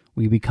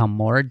 we become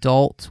more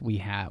adult.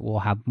 We'll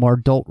have more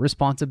adult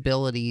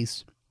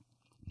responsibilities,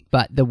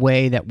 but the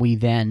way that we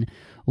then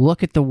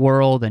look at the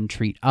world and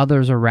treat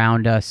others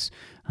around us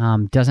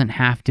doesn't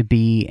have to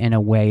be in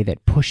a way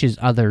that pushes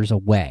others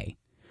away.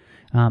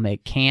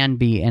 It can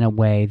be in a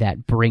way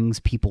that brings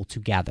people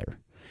together.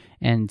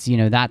 And,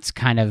 that's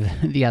kind of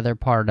the other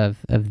part of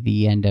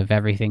the end of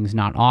Everything's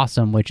Not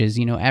Awesome, which is,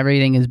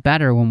 everything is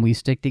better when we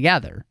stick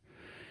together.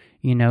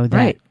 That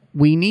Right.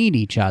 we need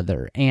each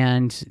other.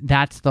 And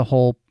that's the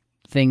whole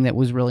thing that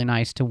was really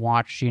nice to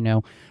watch,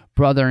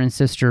 brother and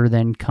sister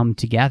then come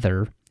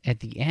together at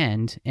the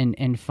end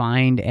and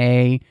find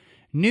a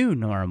new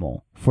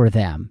normal for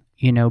them,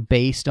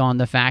 based on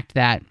the fact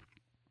that,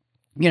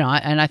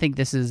 and I think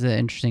this is an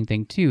interesting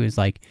thing too, is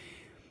like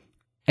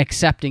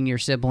accepting your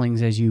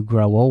siblings as you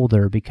grow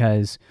older,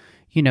 because,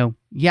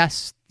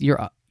 yes,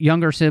 your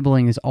younger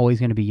sibling is always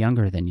going to be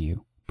younger than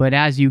you, but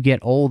as you get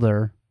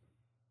older,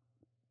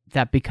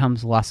 that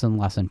becomes less and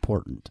less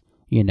important,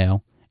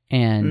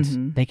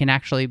 and they can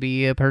actually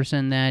be a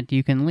person that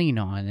you can lean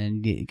on,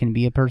 and it can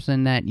be a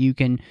person that you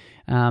can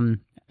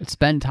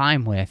spend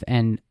time with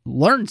and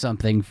learn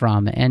something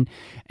from and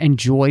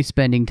enjoy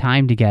spending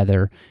time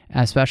together,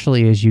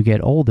 especially as you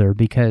get older,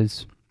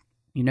 because,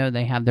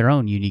 they have their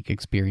own unique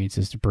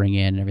experiences to bring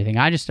in and everything.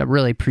 I just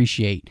really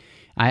appreciate,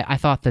 I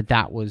thought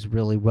that was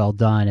really well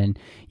done, and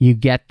you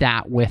get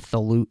that with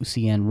the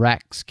Lucy and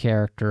Rex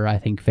character, I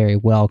think, very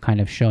well, kind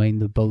of showing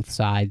the both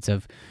sides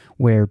of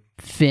where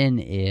Finn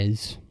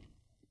is,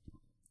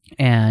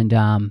 and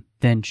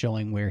then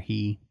showing where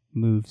he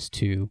moves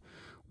to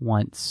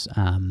once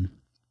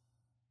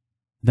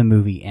the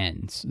movie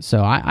ends.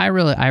 So I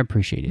really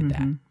appreciated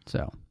that.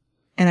 So,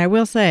 And I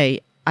will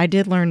say, I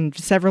did learn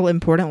several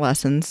important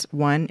lessons.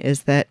 One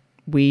is that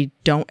we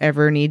don't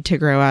ever need to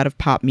grow out of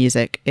pop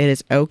music. It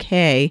is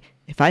okay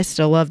if I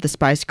still love the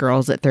Spice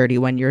Girls at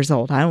 31 years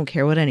old. I don't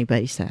care what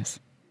anybody says.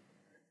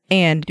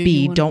 And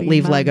B, don't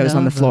leave Legos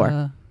on the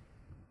floor.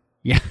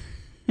 Yeah.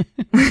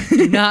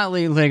 Do not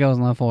leave Legos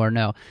on the floor.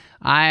 No.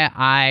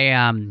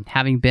 I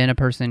having been a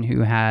person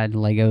who had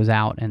Legos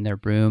out in their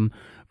room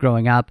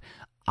growing up,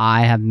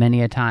 I have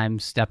many a time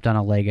stepped on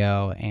a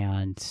Lego,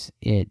 and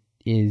it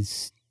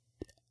is,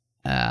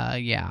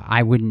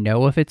 I wouldn't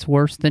know if it's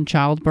worse than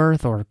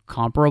childbirth or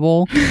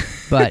comparable,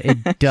 but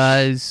it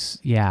does,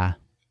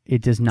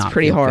 it does not. It's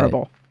pretty feel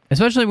horrible. good.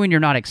 Especially when you're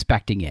not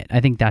expecting it. I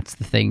think that's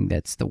the thing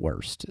that's the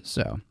worst.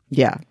 So,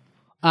 Yeah.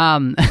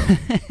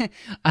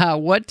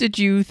 what did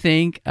you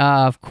think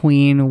of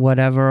Queen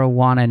Whatever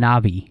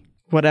Watanabe?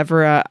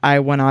 Whatever I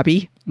wanna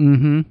be.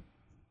 Mm-hmm.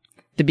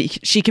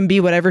 She can be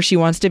whatever she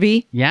wants to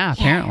be. Yeah,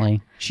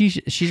 apparently. She's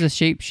a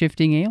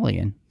shape-shifting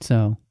alien,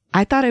 so.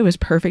 I thought it was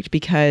perfect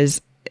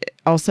because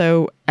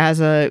also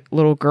as a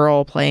little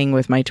girl playing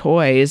with my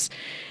toys,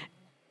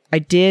 I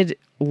did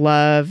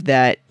love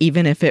that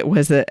even if it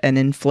was an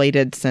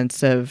inflated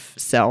sense of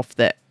self,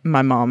 that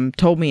my mom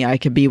told me I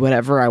could be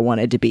whatever I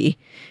wanted to be,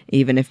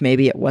 even if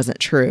maybe it wasn't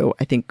true.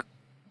 I think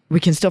we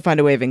can still find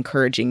a way of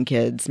encouraging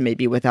kids,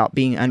 maybe without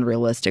being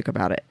unrealistic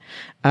about it.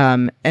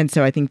 And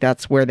so I think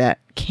that's where that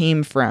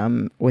came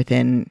from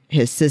within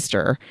his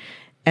sister.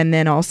 And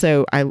then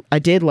also, I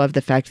did love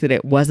the fact that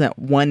it wasn't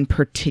one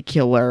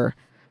particular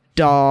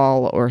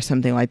doll or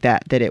something like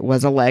that, that it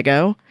was a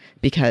Lego,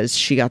 because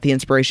she got the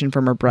inspiration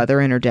from her brother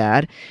and her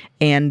dad,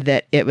 and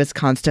that it was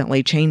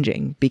constantly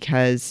changing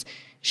because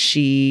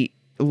she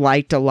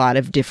liked a lot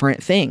of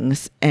different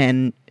things.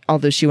 And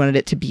although she wanted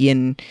it to be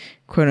in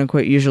quote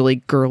unquote usually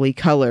girly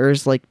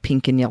colors like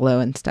pink and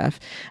yellow and stuff,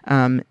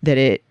 that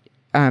it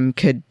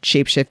could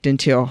shapeshift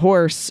into a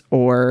horse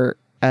or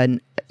a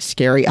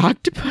scary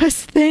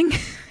octopus thing.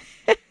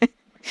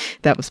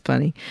 That was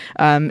funny.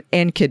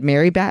 And could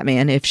marry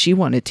Batman if she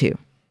wanted to.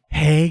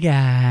 Hey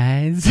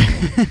guys.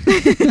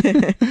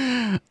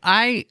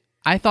 I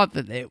thought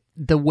that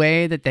the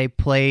way that they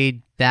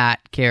played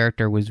that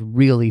character was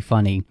really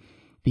funny,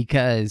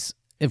 because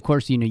of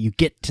course, you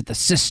get to the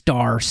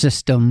Sistar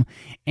system,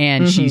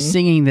 and she's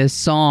singing this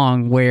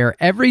song where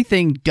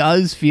everything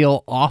does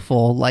feel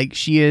awful, like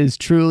she is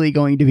truly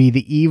going to be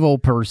the evil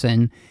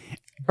person.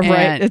 Right.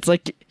 And it's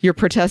like you're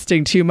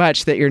protesting too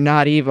much that you're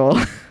not evil.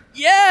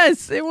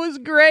 yes, it was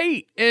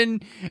great.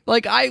 And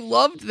like, I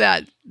loved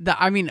that.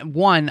 I mean,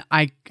 one,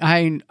 I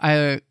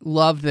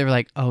loved they were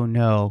like, oh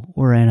no,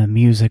 we're in a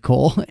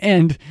musical,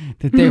 and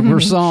that there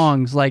were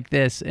songs like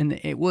this. And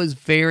it was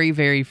very,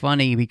 very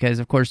funny because,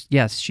 of course,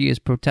 yes, she is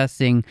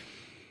protesting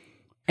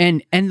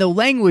And the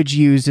language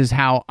used is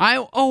how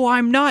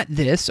I'm not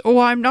this,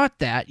 I'm not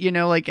that,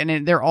 like,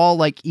 and they're all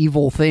like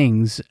evil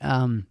things.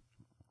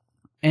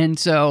 And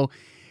so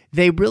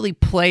they really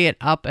play it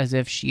up as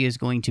if she is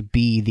going to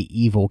be the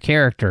evil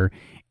character.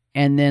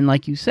 And then,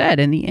 like you said,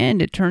 in the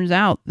end, it turns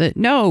out that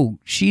no,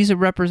 she's a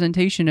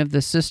representation of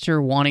the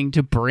sister wanting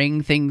to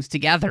bring things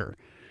together,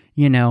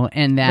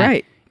 and that,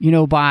 right.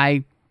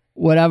 By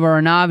whatever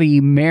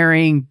Navi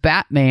marrying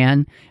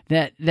Batman,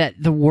 that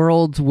the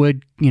worlds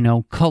would,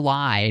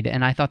 collide.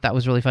 And I thought that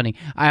was really funny.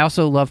 I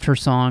also loved her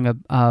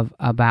song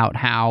about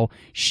how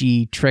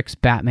she tricks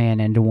Batman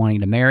into wanting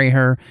to marry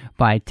her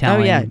by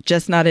telling... Oh, yeah,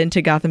 just not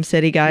into Gotham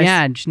City, guys.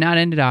 Yeah, just not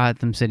into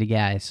Gotham City,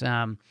 guys.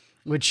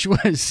 Which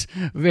was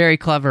very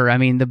clever. I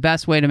mean, the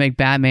best way to make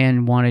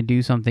Batman want to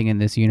do something in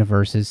this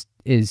universe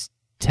is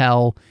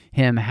tell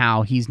him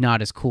how he's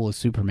not as cool as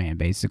Superman,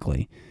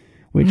 basically,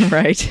 which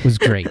right. was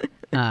great.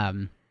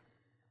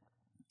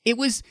 It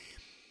was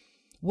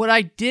what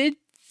I did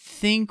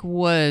think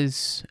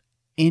was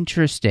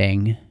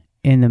interesting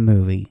in the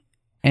movie,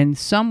 and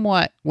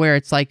somewhat where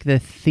it's like the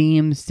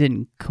themes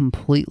didn't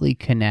completely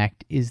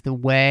connect, is the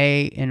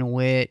way in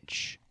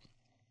which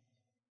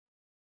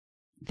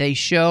they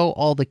show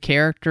all the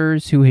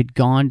characters who had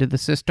gone to the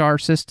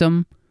Sistar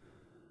system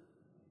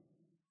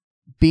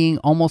being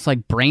almost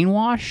like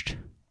brainwashed.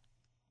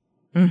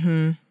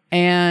 Mm-hmm.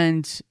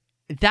 And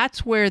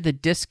that's where the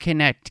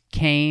disconnect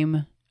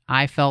came,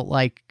 I felt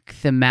like,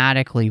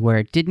 thematically, where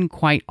it didn't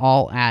quite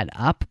all add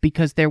up,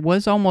 because there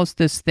was almost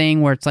this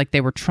thing where it's like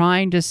they were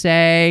trying to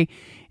say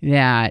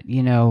that,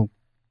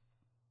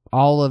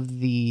 all of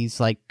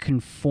these like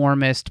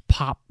conformist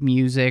pop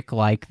music,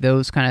 like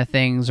those kind of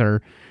things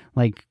are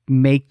like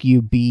make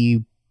you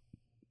be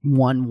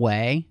one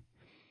way.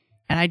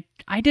 And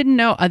I didn't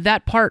know,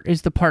 that part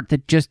is the part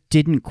that just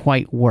didn't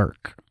quite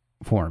work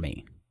for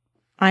me.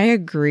 I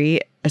agree,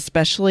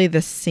 especially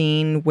the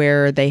scene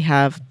where they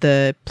have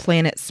the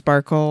planet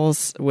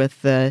Sparkles with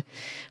the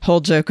whole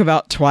joke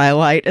about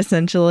Twilight,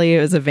 essentially.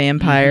 It was a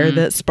vampire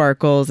that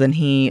sparkles, and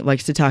he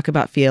likes to talk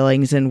about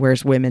feelings and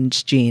wears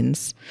women's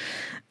jeans.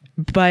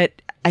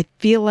 But I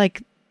feel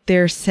like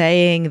they're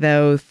saying,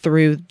 though,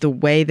 through the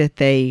way that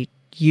they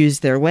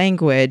use their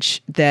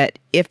language, that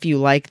if you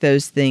like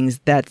those things,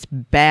 that's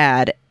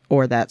bad,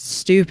 or that's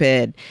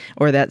stupid,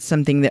 or that's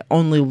something that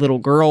only little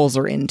girls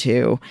are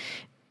into.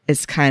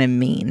 Is kind of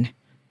mean.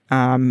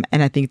 And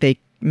I think they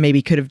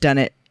maybe could have done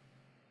it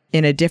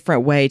in a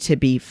different way to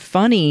be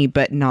funny,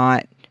 but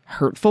not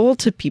hurtful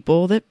to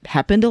people that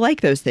happen to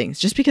like those things.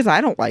 Just because I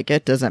don't like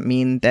it doesn't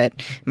mean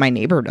that my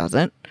neighbor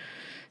doesn't.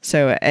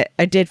 So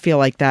I did feel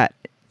like that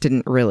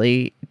didn't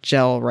really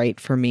gel right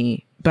for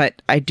me. But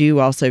I do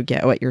also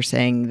get what you're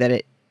saying,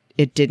 that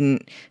it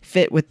didn't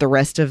fit with the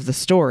rest of the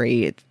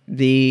story.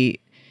 The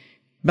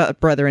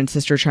brother and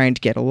sister trying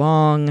to get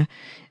along,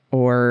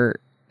 or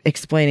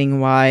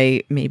explaining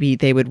why maybe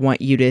they would want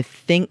you to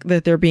think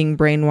that they're being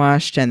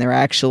brainwashed and they're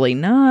actually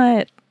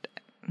not.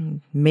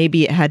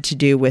 Maybe it had to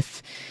do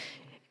with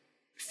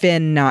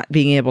Finn not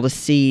being able to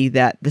see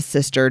that the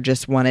sister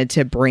just wanted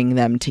to bring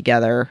them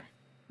together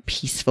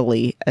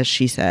peacefully, as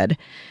she said.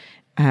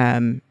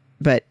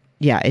 But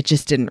yeah, it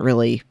just didn't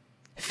really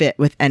fit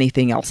with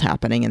anything else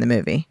happening in the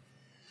movie.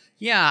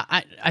 Yeah,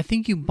 I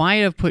think you might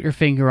have put your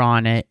finger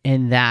on it,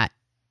 in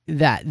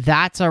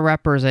that's a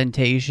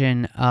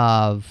representation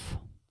of...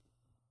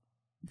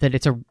 that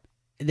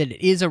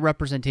it is a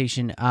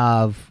representation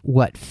of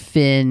what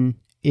Finn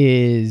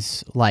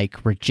is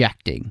like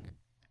rejecting.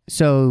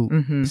 So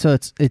so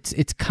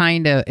it's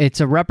kind of, it's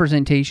a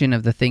representation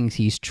of the things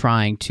he's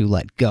trying to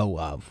let go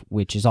of,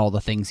 which is all the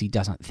things he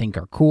doesn't think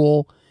are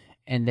cool,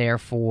 and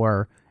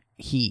therefore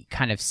he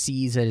kind of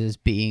sees it as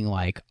being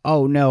like,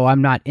 oh no,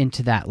 I'm not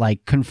into that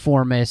like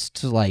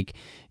conformist, like,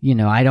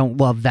 I don't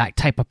love that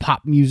type of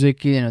pop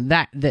music,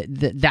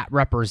 that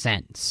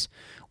represents.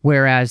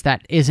 Whereas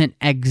that's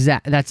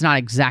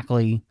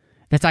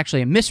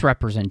actually a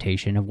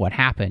misrepresentation of what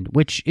happened,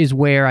 which is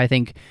where I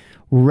think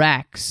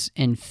Rex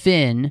and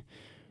Finn,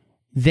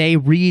 they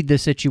read the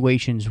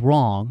situations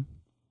wrong,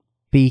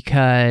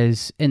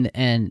 because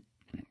and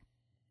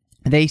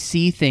they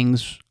see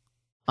things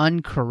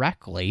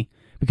incorrectly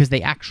because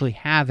they actually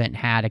haven't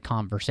had a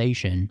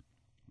conversation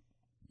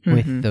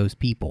with those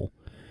people,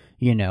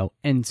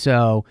 and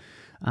so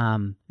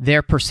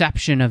their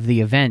perception of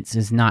the events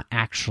is not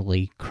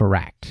actually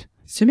correct.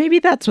 So maybe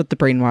that's what the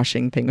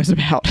brainwashing thing was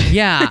about.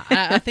 Yeah,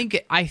 I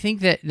think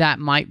that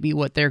might be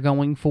what they're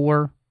going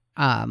for.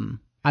 I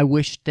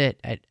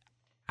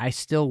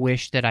still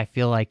wish that I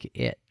feel like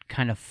it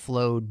kind of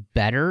flowed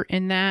better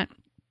in that.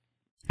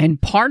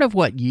 And part of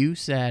what you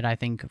said, I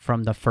think,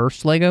 from the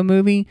first Lego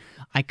movie,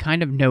 I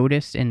kind of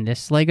noticed in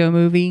this Lego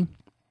movie,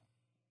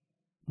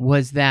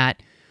 was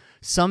that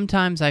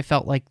sometimes I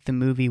felt like the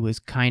movie was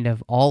kind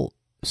of all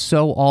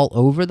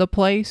over the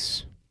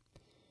place,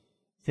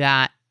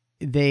 that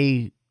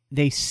they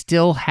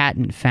still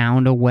hadn't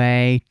found a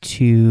way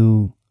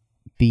to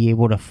be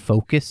able to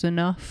focus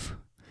enough.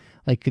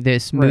 Like,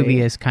 this movie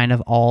is kind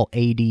of all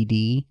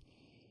ADD,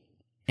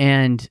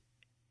 and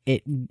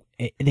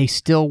they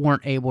still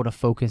weren't able to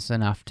focus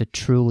enough to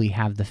truly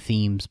have the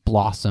themes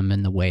blossom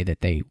in the way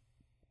that they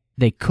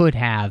could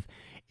have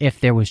if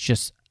there was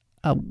just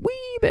a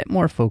wee bit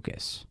more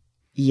focus.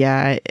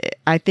 Yeah,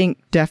 I think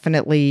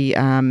definitely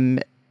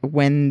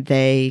when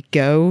they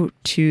go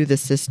to the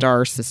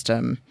Sistar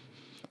system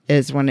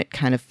is when it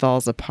kind of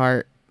falls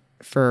apart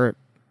for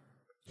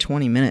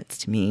 20 minutes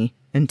to me,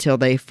 until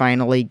they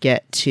finally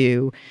get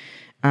to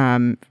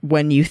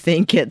when you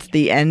think it's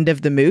the end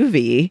of the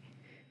movie.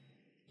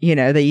 You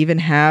know, they even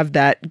have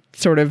that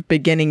sort of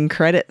beginning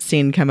credit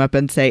scene come up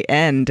and say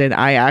end. And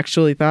I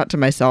actually thought to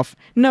myself,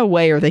 no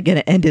way are they going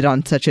to end it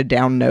on such a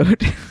down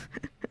note.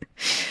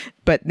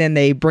 But then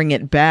they bring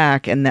it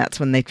back, and that's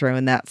when they throw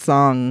in that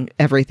song,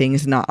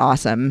 Everything's Not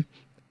Awesome.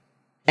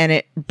 And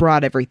it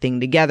brought everything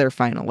together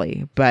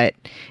finally. But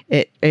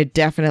it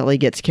definitely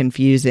gets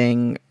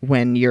confusing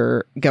when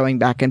you're going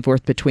back and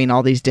forth between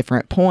all these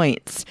different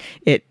points.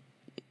 It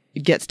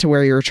gets to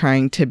where you're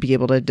trying to be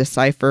able to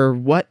decipher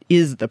what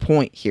is the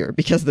point here,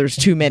 because there's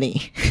too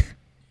many.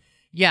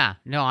 Yeah,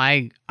 no,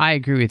 I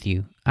agree with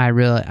you.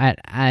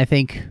 I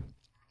think,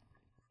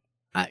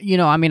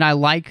 I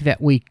like that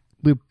we're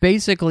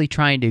basically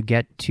trying to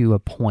get to a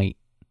point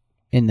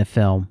in the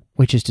film,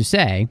 which is to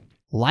say,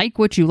 like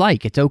what you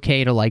like. It's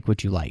okay to like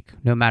what you like,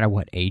 no matter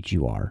what age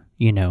you are,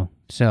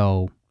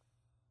 So,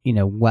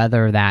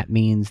 whether that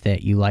means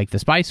that you like the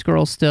Spice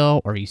Girls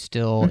still, or you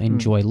still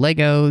enjoy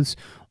Legos,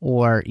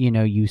 or,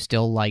 you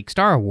still like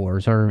Star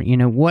Wars, or,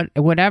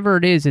 whatever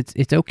it is,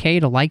 it's okay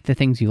to like the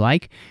things you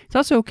like. It's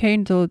also okay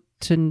to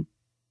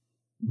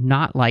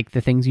not like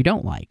the things you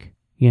don't like.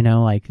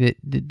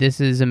 This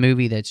is a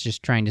movie that's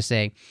just trying to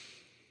say,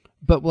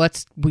 but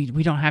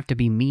we don't have to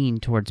be mean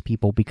towards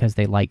people because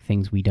they like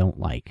things we don't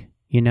like.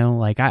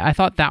 I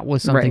thought that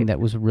was something that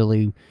was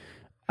really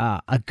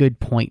a good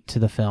point to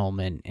the film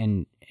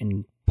and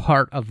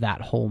part of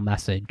that whole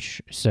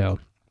message. So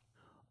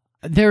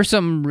there's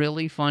some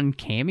really fun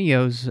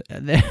cameos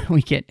that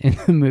we get in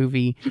the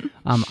movie.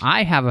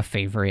 I have a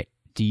favorite.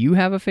 Do you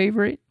have a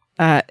favorite?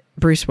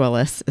 Bruce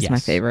Willis is my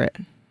favorite.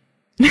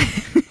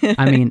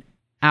 I mean,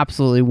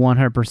 absolutely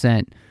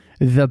 100%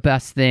 the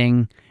best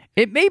thing.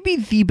 It may be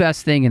the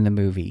best thing in the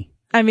movie.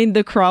 I mean,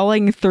 the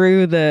crawling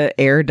through the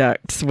air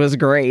ducts was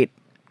great.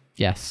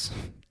 Yes.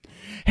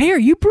 Hey, are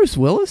you Bruce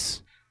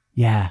Willis?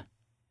 Yeah.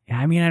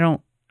 I mean, I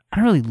don't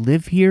really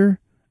live here,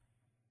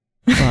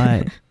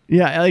 but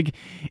yeah, like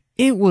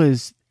it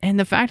was, and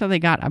the fact that they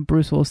got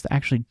Bruce Willis to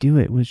actually do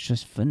it was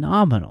just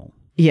phenomenal.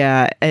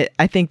 Yeah,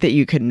 I think that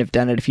you couldn't have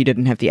done it if you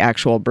didn't have the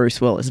actual Bruce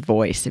Willis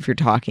voice, if you're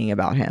talking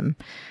about him.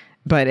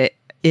 But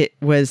it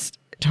was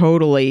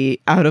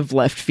totally out of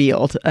left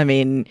field. I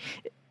mean,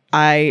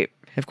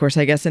 of course,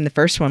 I guess in the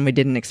first one, we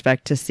didn't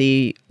expect to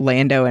see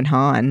Lando and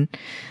Han.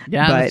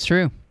 Yeah, that's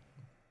true.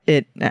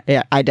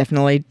 I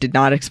definitely did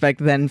not expect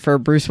then for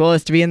Bruce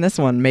Willis to be in this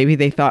one. Maybe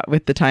they thought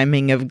with the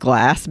timing of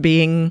Glass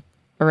being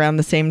around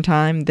the same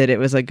time that it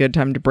was a good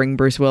time to bring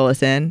Bruce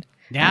Willis in.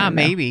 Yeah,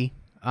 maybe.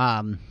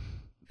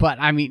 But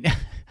I mean,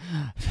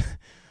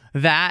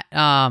 that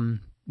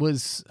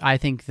was, I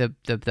think, the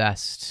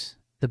best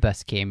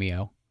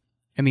cameo.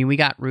 I mean, we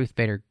got Ruth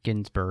Bader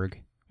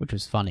Ginsburg, which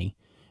was funny.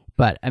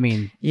 But, I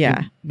mean,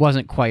 it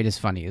wasn't quite as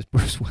funny as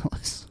Bruce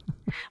Willis.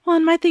 Well,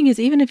 and my thing is,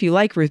 even if you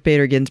like Ruth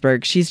Bader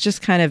Ginsburg, she's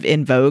just kind of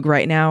in vogue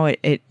right now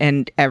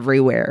and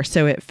everywhere.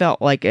 So it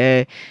felt like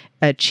a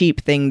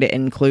cheap thing to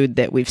include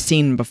that we've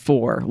seen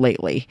before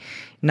lately.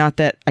 Not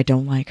that I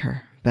don't like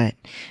her, but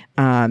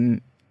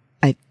I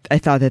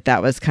thought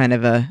that was kind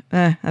of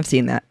I've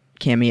seen that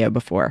cameo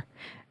before.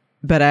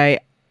 But I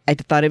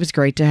thought it was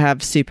great to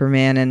have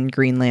Superman and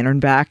Green Lantern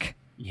back.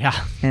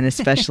 Yeah. And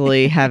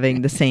especially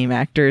having the same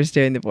actors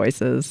doing the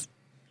voices.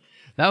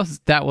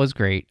 That was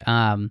great.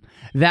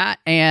 That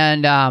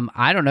and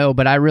I don't know,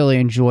 but I really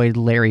enjoyed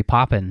Larry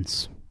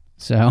Poppins.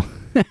 So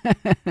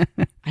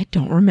I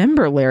don't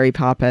remember Larry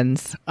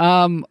Poppins.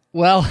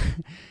 Well,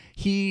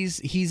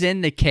 he's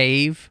in the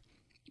cave,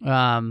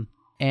 and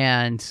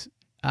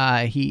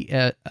he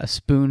a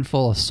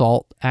spoonful of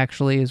salt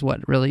actually is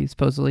what really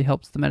supposedly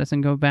helps the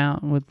medicine go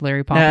down with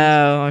Larry Poppins.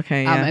 Oh,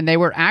 okay. Yeah. And they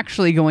were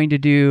actually going to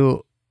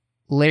do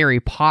Larry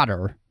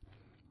Potter,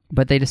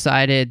 but they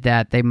decided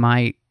that they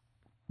might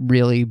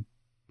really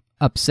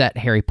upset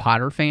Harry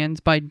Potter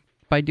fans by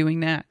doing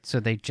that, so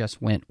they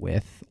just went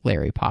with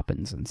Larry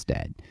Poppins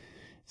instead.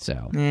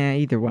 So yeah,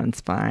 either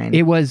one's fine.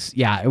 It was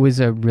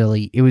a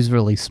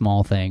really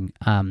small thing.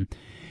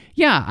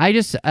 I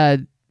just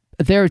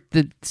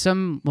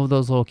some of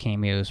those little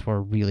cameos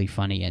were really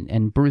funny,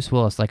 and Bruce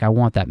Willis, like, I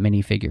want that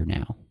minifigure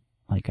now.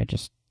 Like,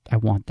 I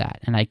want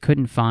that, and I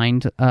couldn't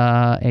find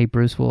a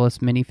Bruce Willis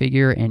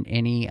minifigure in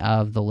any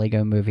of the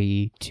Lego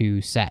Movie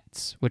 2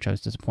 sets, which I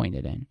was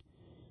disappointed in.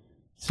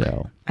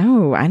 So,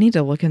 I need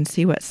to look and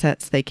see what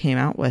sets they came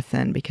out with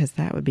then, because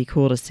that would be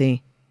cool to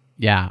see.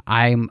 Yeah,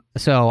 I'm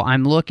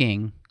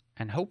looking,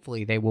 and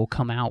hopefully they will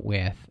come out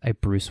with a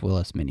Bruce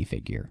Willis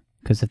minifigure,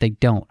 because if they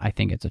don't, I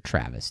think it's a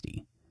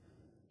travesty.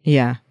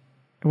 Yeah.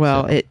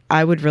 Well,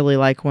 I would really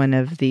like one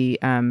of the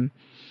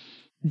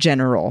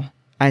general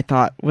I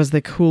thought was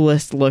the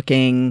coolest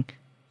looking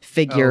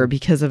figure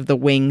because of the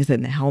wings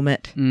and the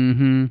helmet.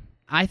 Mm-hmm.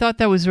 I thought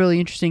that was really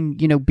interesting,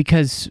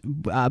 because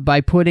by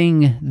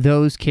putting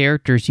those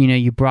characters,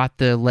 you brought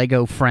the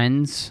Lego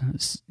Friends,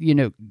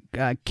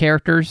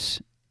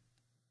 characters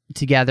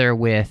together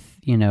with,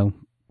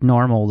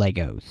 normal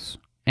Legos,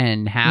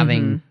 and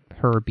having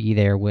her be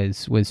there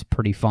was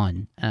pretty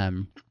fun.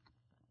 And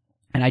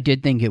I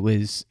did think it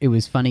was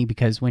funny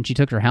because when she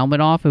took her helmet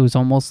off, it was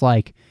almost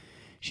like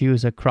she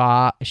was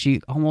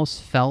she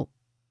almost felt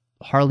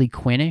Harley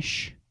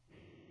Quinn-ish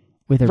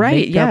with her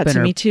makeup and to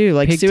her me too,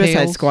 like pigtails.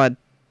 Suicide Squad.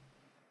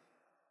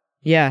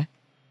 Yeah.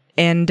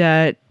 And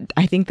I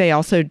think they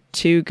also,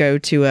 too, go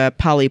to a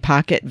Polly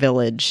Pocket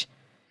village.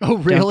 Oh,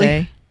 don't really?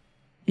 they?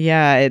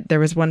 Yeah. There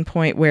was one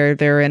point where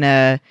they're in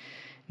a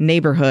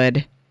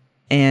neighborhood,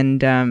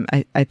 and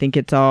I think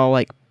it's all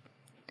like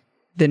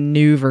the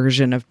new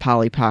version of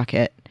Polly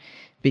Pocket,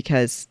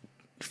 because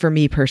for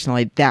me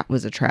personally, that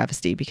was a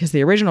travesty, because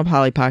the original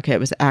Polly Pocket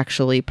was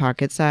actually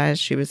pocket size.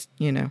 She was,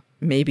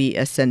 maybe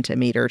a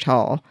centimeter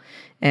tall.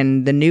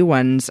 And the new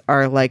ones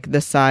are like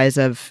the size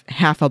of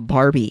half a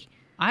Barbie.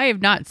 I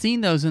have not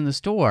seen those in the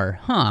store.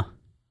 Huh.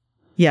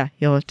 Yeah,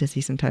 you'll have to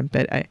see sometime.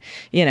 But,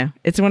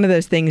 it's one of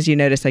those things you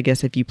notice, I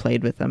guess, if you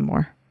played with them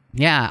more.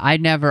 Yeah, I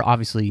never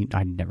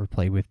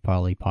played with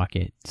Polly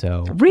Pocket.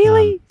 So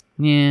Really?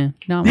 Yeah,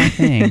 not my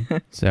thing.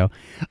 So,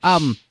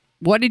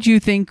 what did you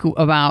think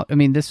about,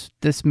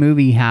 this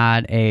movie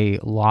had a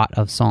lot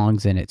of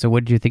songs in it. So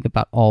what did you think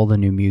about all the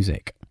new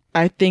music?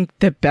 I think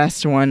the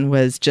best one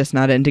was Just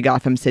Not Into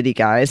Gotham City,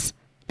 guys,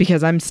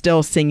 because I'm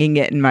still singing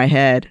it in my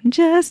head.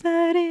 Just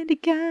not into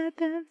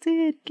Gotham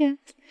City, guys.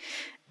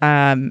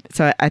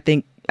 So I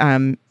think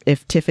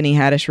if Tiffany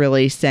Haddish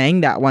really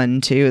sang that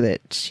one too,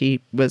 that she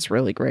was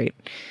really great.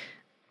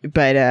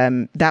 But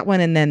that one,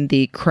 and then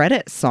the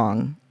credits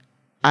song,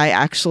 I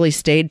actually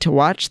stayed to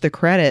watch the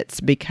credits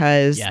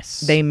because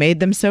they made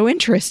them so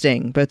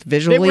interesting, both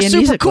visually and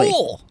musically. They were super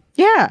cool.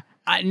 Yeah.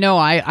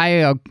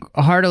 I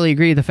heartily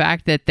agree. The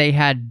fact that they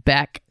had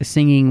Beck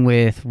singing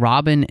with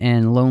Robin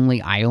and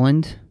Lonely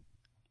Island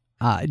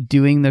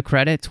doing the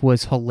credits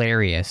was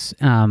hilarious.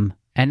 And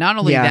not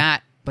only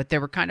that, but they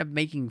were kind of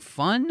making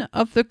fun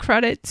of the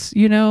credits,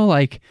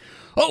 like,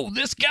 oh,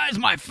 this guy's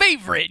my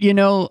favorite,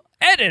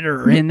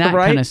 editor, and that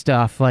kind of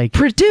stuff. Like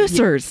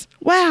producers.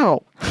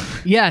 Wow.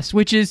 Yes,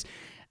 which is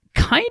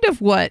kind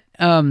of what,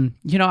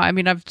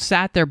 I've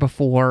sat there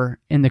before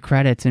in the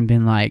credits and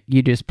been like,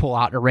 you just pull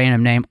out a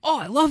random name. Oh,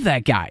 I love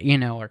that guy,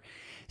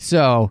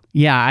 So,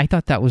 yeah, I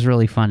thought that was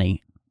really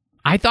funny.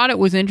 I thought it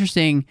was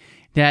interesting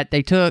that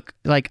they took,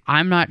 like,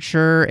 I'm not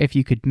sure if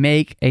you could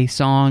make a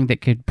song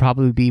that could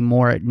probably be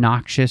more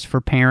obnoxious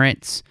for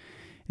parents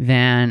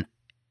than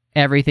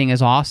Everything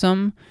Is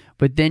Awesome,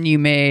 but then you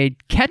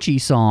made Catchy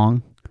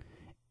Song,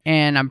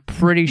 and I'm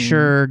pretty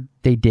sure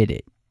they did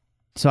it.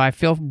 So I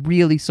feel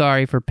really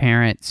sorry for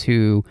parents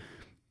who,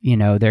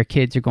 their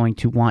kids are going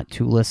to want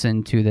to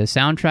listen to the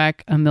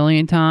soundtrack a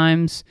million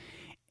times,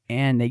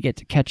 and they get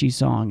to Catchy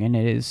Song, and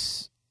it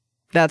is...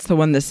 That's the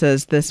one that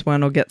says, this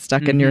one will get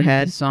stuck in your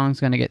head. The song's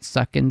going to get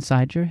stuck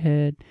inside your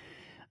head.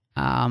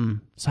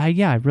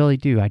 I really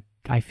do.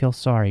 I feel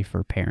sorry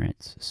for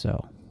parents,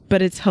 so...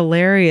 But it's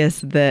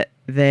hilarious that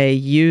they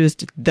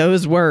used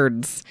those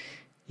words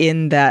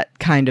in that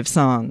kind of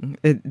song,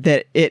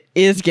 that it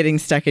is getting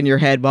stuck in your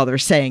head while they're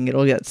saying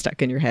it'll get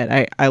stuck in your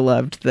head. I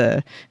loved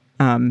the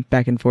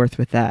back and forth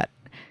with that.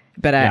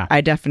 But I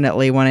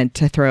definitely wanted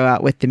to throw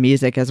out with the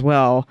music as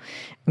well.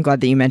 I'm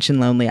glad that you mentioned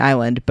Lonely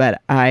Island,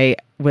 but I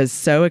was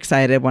so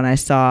excited when I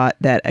saw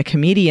that a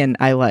comedian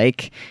I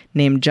like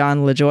named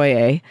John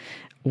LaJoie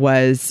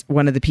was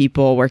one of the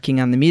people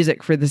working on the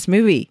music for this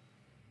movie.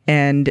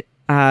 And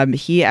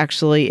he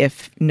actually,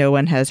 if no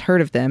one has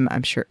heard of him,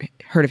 I'm sure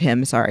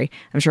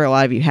a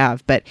lot of you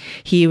have, but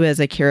he was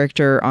a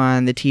character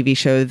on the TV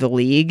show The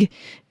League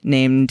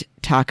named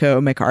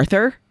Taco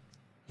MacArthur.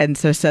 And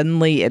so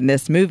suddenly in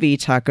this movie,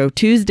 Taco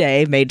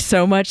Tuesday made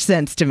so much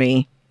sense to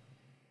me.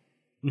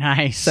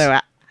 Nice. So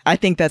I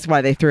think that's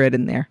why they threw it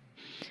in there.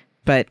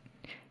 But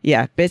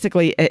yeah,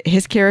 basically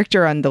his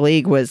character on The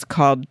League was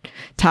called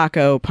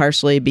Taco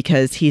partially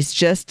because he's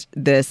just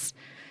this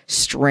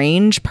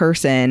strange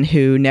person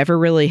who never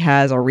really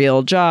has a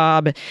real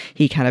job.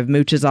 He kind of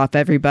mooches off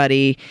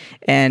everybody,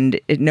 and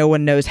no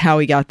one knows how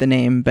he got the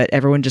name, but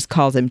everyone just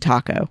calls him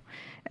Taco.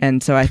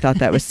 And so I thought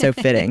that was so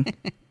fitting.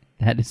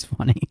 That is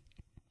funny.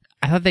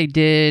 I thought they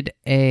did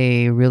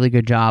a really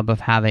good job of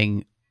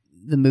having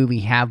the movie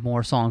have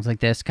more songs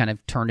like this, kind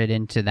of turn it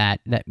into that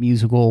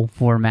musical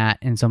format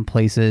in some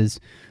places.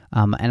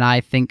 And I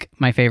think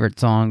my favorite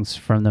songs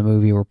from the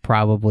movie were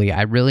probably,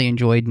 I really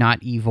enjoyed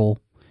Not Evil.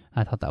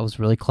 I thought that was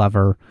really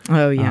clever.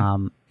 Oh, yeah.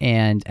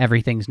 And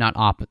Everything's Not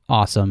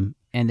Awesome.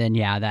 And then,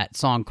 that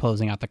song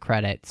closing out the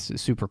credits,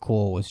 Super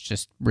Cool, was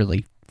just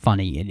really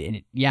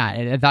funny.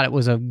 I thought it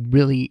was a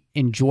really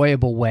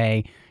enjoyable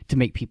way to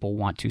make people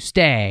want to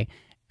stay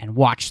and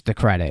watch the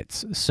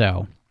credits.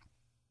 So,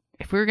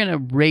 if we were going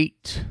to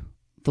rate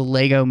the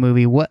Lego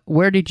movie,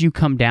 where did you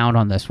come down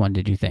on this one,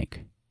 did you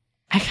think?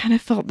 I kind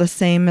of felt the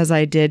same as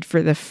I did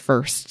for the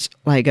first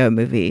Lego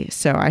movie.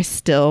 So I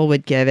still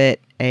would give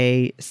it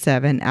a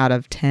 7 out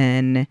of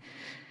 10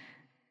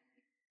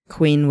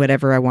 Queen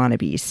whatever I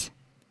wannabes.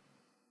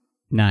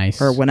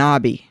 Nice. Or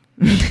wannabe.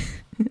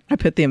 I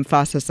put the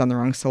emphasis on the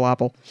wrong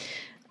syllable.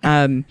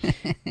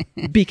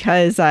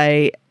 Because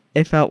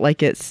it felt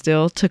like it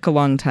still took a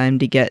long time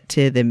to get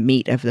to the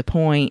meat of the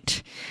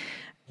point.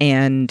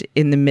 And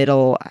in the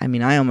middle, I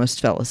mean, I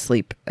almost fell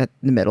asleep at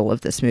the middle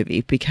of this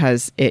movie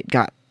because it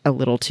got a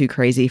little too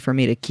crazy for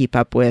me to keep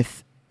up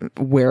with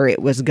where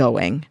it was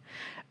going.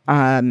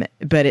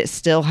 But it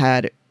still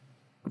had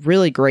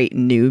really great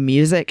new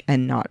music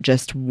and not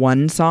just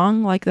one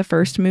song like the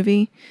first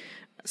movie.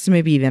 So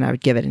maybe even I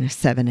would give it a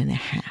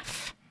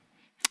 7.5.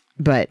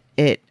 But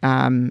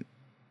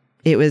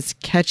it was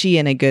catchy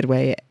in a good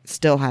way. It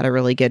still had a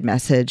really good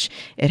message.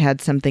 It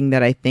had something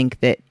that I think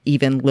that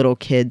even little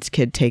kids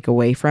could take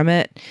away from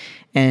it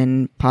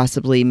and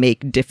possibly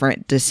make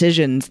different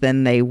decisions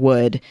than they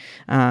would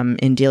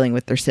in dealing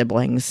with their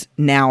siblings.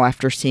 Now,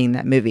 after seeing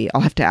that movie,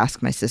 I'll have to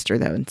ask my sister,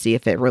 though, and see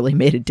if it really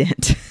made a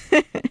dent.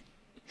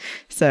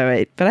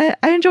 But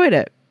I enjoyed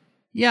it.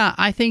 Yeah,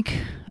 I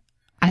think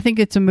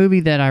it's a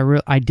movie that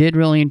I did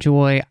really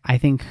enjoy. I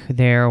think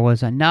there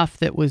was enough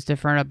that was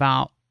different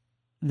about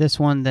this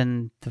one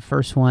than the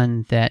first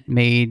one that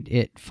made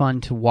it fun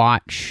to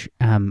watch.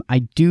 I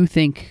do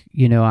think,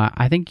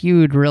 I think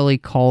you had really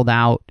called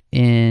out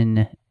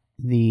in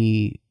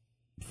the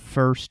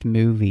first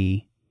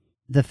movie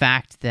the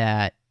fact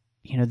that,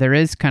 there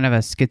is kind of a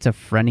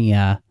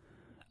schizophrenia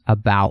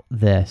about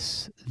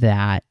this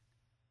that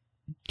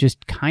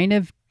just kind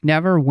of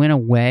never went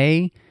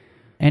away.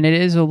 And it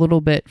is a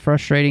little bit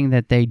frustrating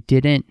that they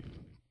didn't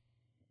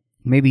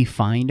maybe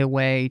find a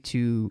way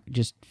to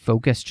just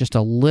focus just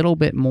a little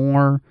bit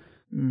more.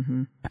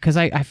 Because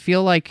I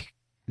feel like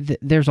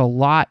there's a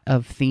lot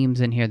of themes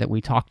in here that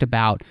we talked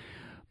about,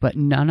 but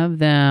none of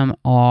them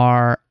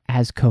are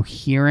as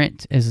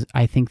coherent as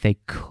I think they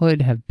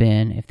could have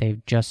been if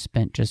they've just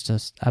spent just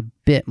a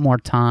bit more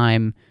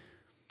time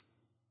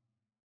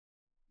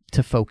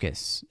to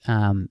focus.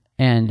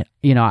 And,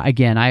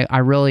 again, I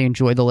really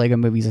enjoy the Lego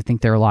movies. I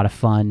think they're a lot of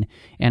fun.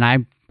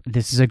 And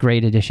this is a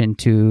great addition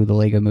to the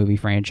Lego movie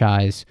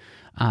franchise.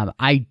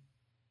 I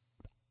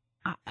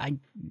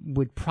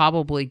would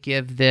probably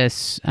give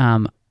this,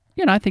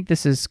 I think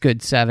this is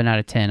good 7 out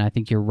of 10. I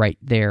think you're right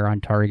there on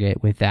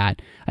target with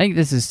that. I think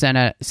this is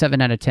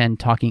 7 out of 10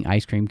 talking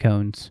ice cream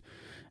cones.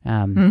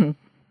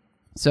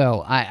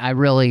 So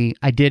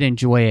I did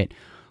enjoy it.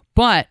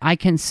 But I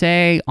can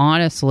say,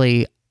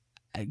 honestly,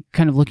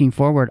 kind of looking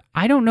forward,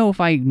 I don't know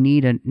if I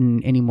need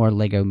any more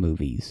Lego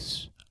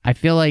movies. I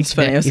feel like it's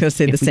funny. I was going to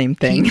say the same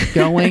thing. Keep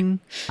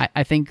going.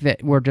 I think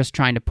that we're just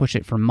trying to push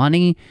it for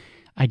money.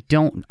 I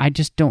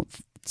just don't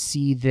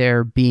see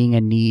there being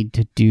a need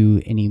to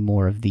do any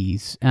more of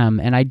these.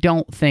 And I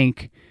don't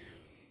think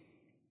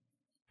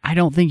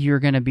you're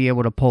going to be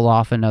able to pull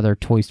off another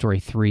Toy Story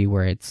 3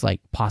 where it's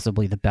like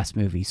possibly the best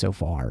movie so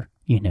far.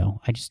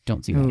 I just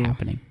don't see that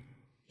happening.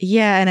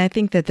 Yeah, and I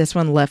think that this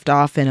one left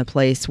off in a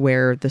place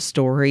where the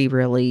story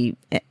really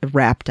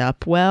wrapped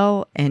up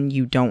well, and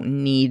you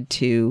don't need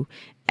to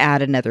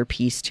add another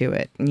piece to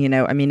it.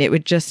 It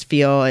would just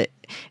feel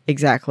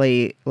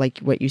exactly like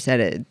what you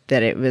said,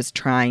 that it was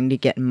trying to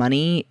get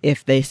money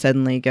if they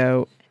suddenly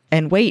go,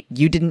 and wait,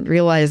 you didn't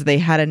realize they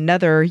had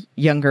another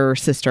younger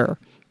sister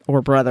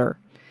or brother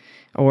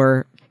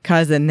or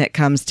cousin that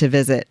comes to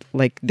visit,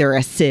 like they're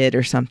a Sid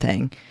or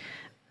something.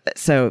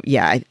 So,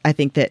 yeah, I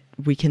think that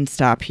we can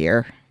stop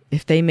here.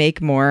 If they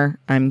make more,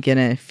 I'm going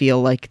to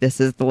feel like this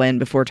is the Land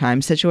Before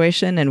Time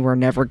situation and we're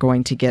never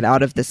going to get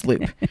out of this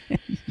loop.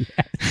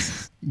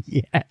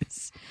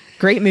 Yes.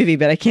 Great movie,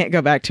 but I can't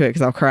go back to it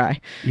because I'll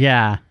cry.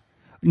 Yeah.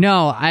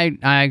 No, I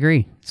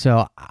agree.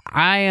 So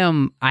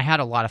I had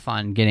a lot of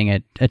fun getting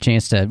a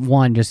chance to,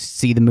 just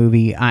see the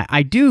movie.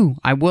 I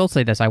will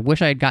say this. I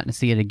wish I had gotten to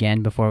see it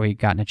again before we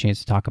gotten a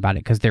chance to talk about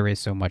it because there is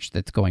so much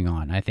that's going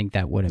on. I think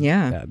that would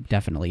have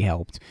definitely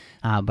helped,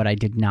 but I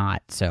did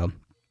not. So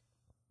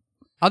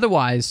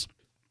otherwise,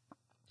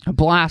 a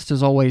blast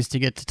as always to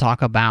get to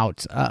talk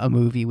about a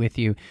movie with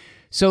you.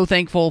 So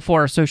thankful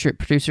for our associate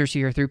producers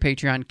here through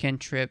Patreon, Ken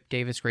Tripp,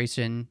 Davis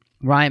Grayson,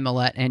 Ryan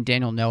Millette, and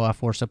Daniel Noah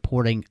for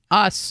supporting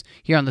us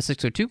here on the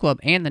 602 Club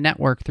and the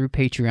network through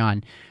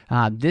Patreon.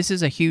 This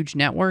is a huge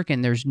network,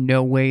 and there's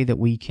no way that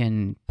we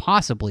can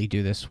possibly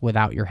do this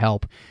without your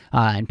help.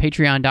 And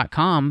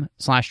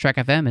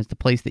patreon.com/TrekFM is the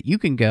place that you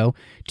can go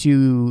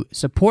to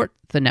support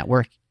the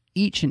network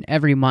each and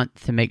every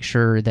month to make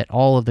sure that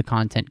all of the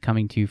content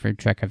coming to you for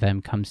Trek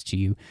FM comes to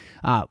you.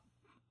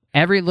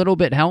 Every little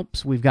bit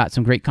helps. We've got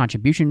some great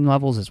contribution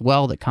levels as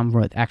well that come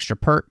with extra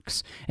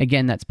perks.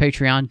 Again, that's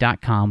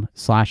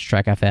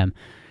patreon.com/TrekFM.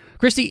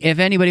 Christy, if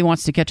anybody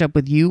wants to catch up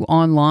with you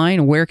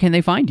online, where can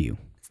they find you?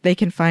 they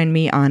can find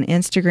me on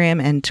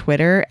Instagram and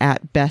Twitter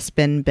at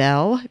Bespin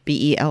Bell,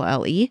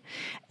 Belle.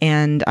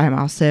 And I'm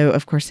also,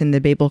 of course, in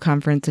the Babel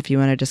Conference if you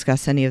want to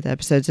discuss any of the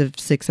episodes of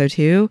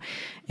 602.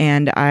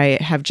 And I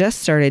have just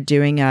started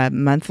doing a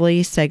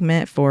monthly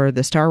segment for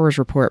the Star Wars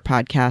Report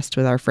podcast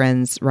with our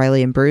friends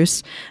Riley and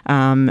Bruce.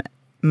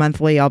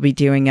 Monthly, I'll be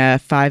doing a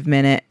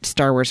 5-minute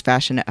Star Wars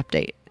fashion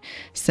update.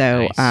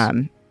 So,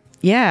 Nice.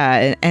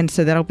 yeah, and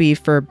so that'll be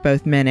for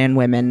both men and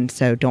women,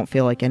 so don't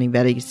feel like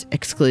anybody's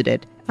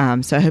excluded.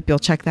 So I hope you'll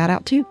check that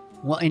out too.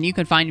 Well, and you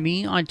can find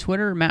me on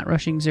Twitter,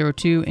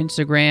 MattRushing02,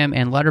 Instagram,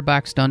 and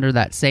Letterboxd under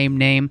that same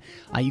name.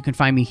 You can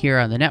find me here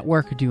on the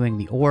network doing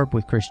The Orb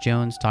with Chris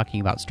Jones, talking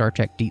about Star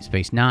Trek Deep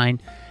Space Nine.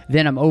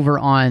 Then I'm over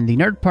on the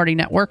Nerd Party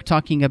Network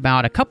talking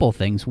about a couple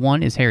things.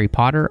 One is Harry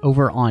Potter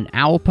over on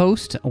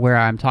Owlpost, where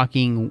I'm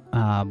talking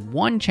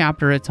one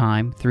chapter at a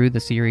time through the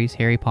series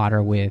Harry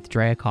Potter with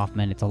Drea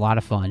Kaufman. It's a lot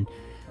of fun.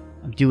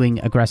 I'm doing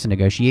Aggressive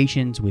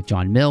Negotiations with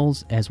John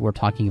Mills as we're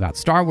talking about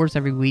Star Wars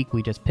every week.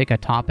 We just pick a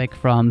topic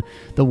from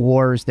the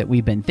wars that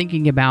we've been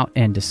thinking about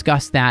and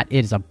discuss that.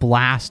 It is a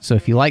blast. So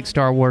if you like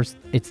Star Wars,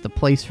 it's the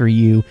place for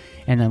you.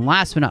 And then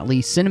last but not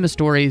least, Cinema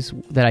Stories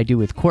that I do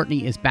with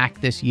Courtney is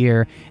back this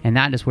year. And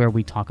that is where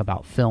we talk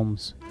about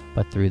films,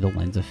 but through the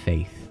lens of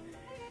faith.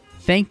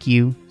 Thank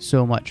you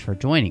so much for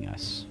joining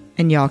us.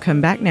 And y'all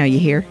come back now, you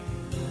hear?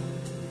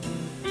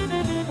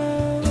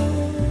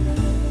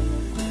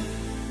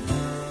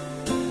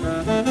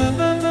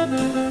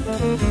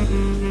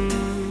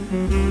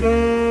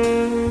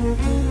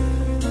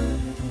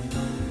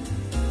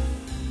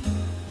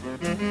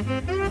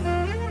 Thank you.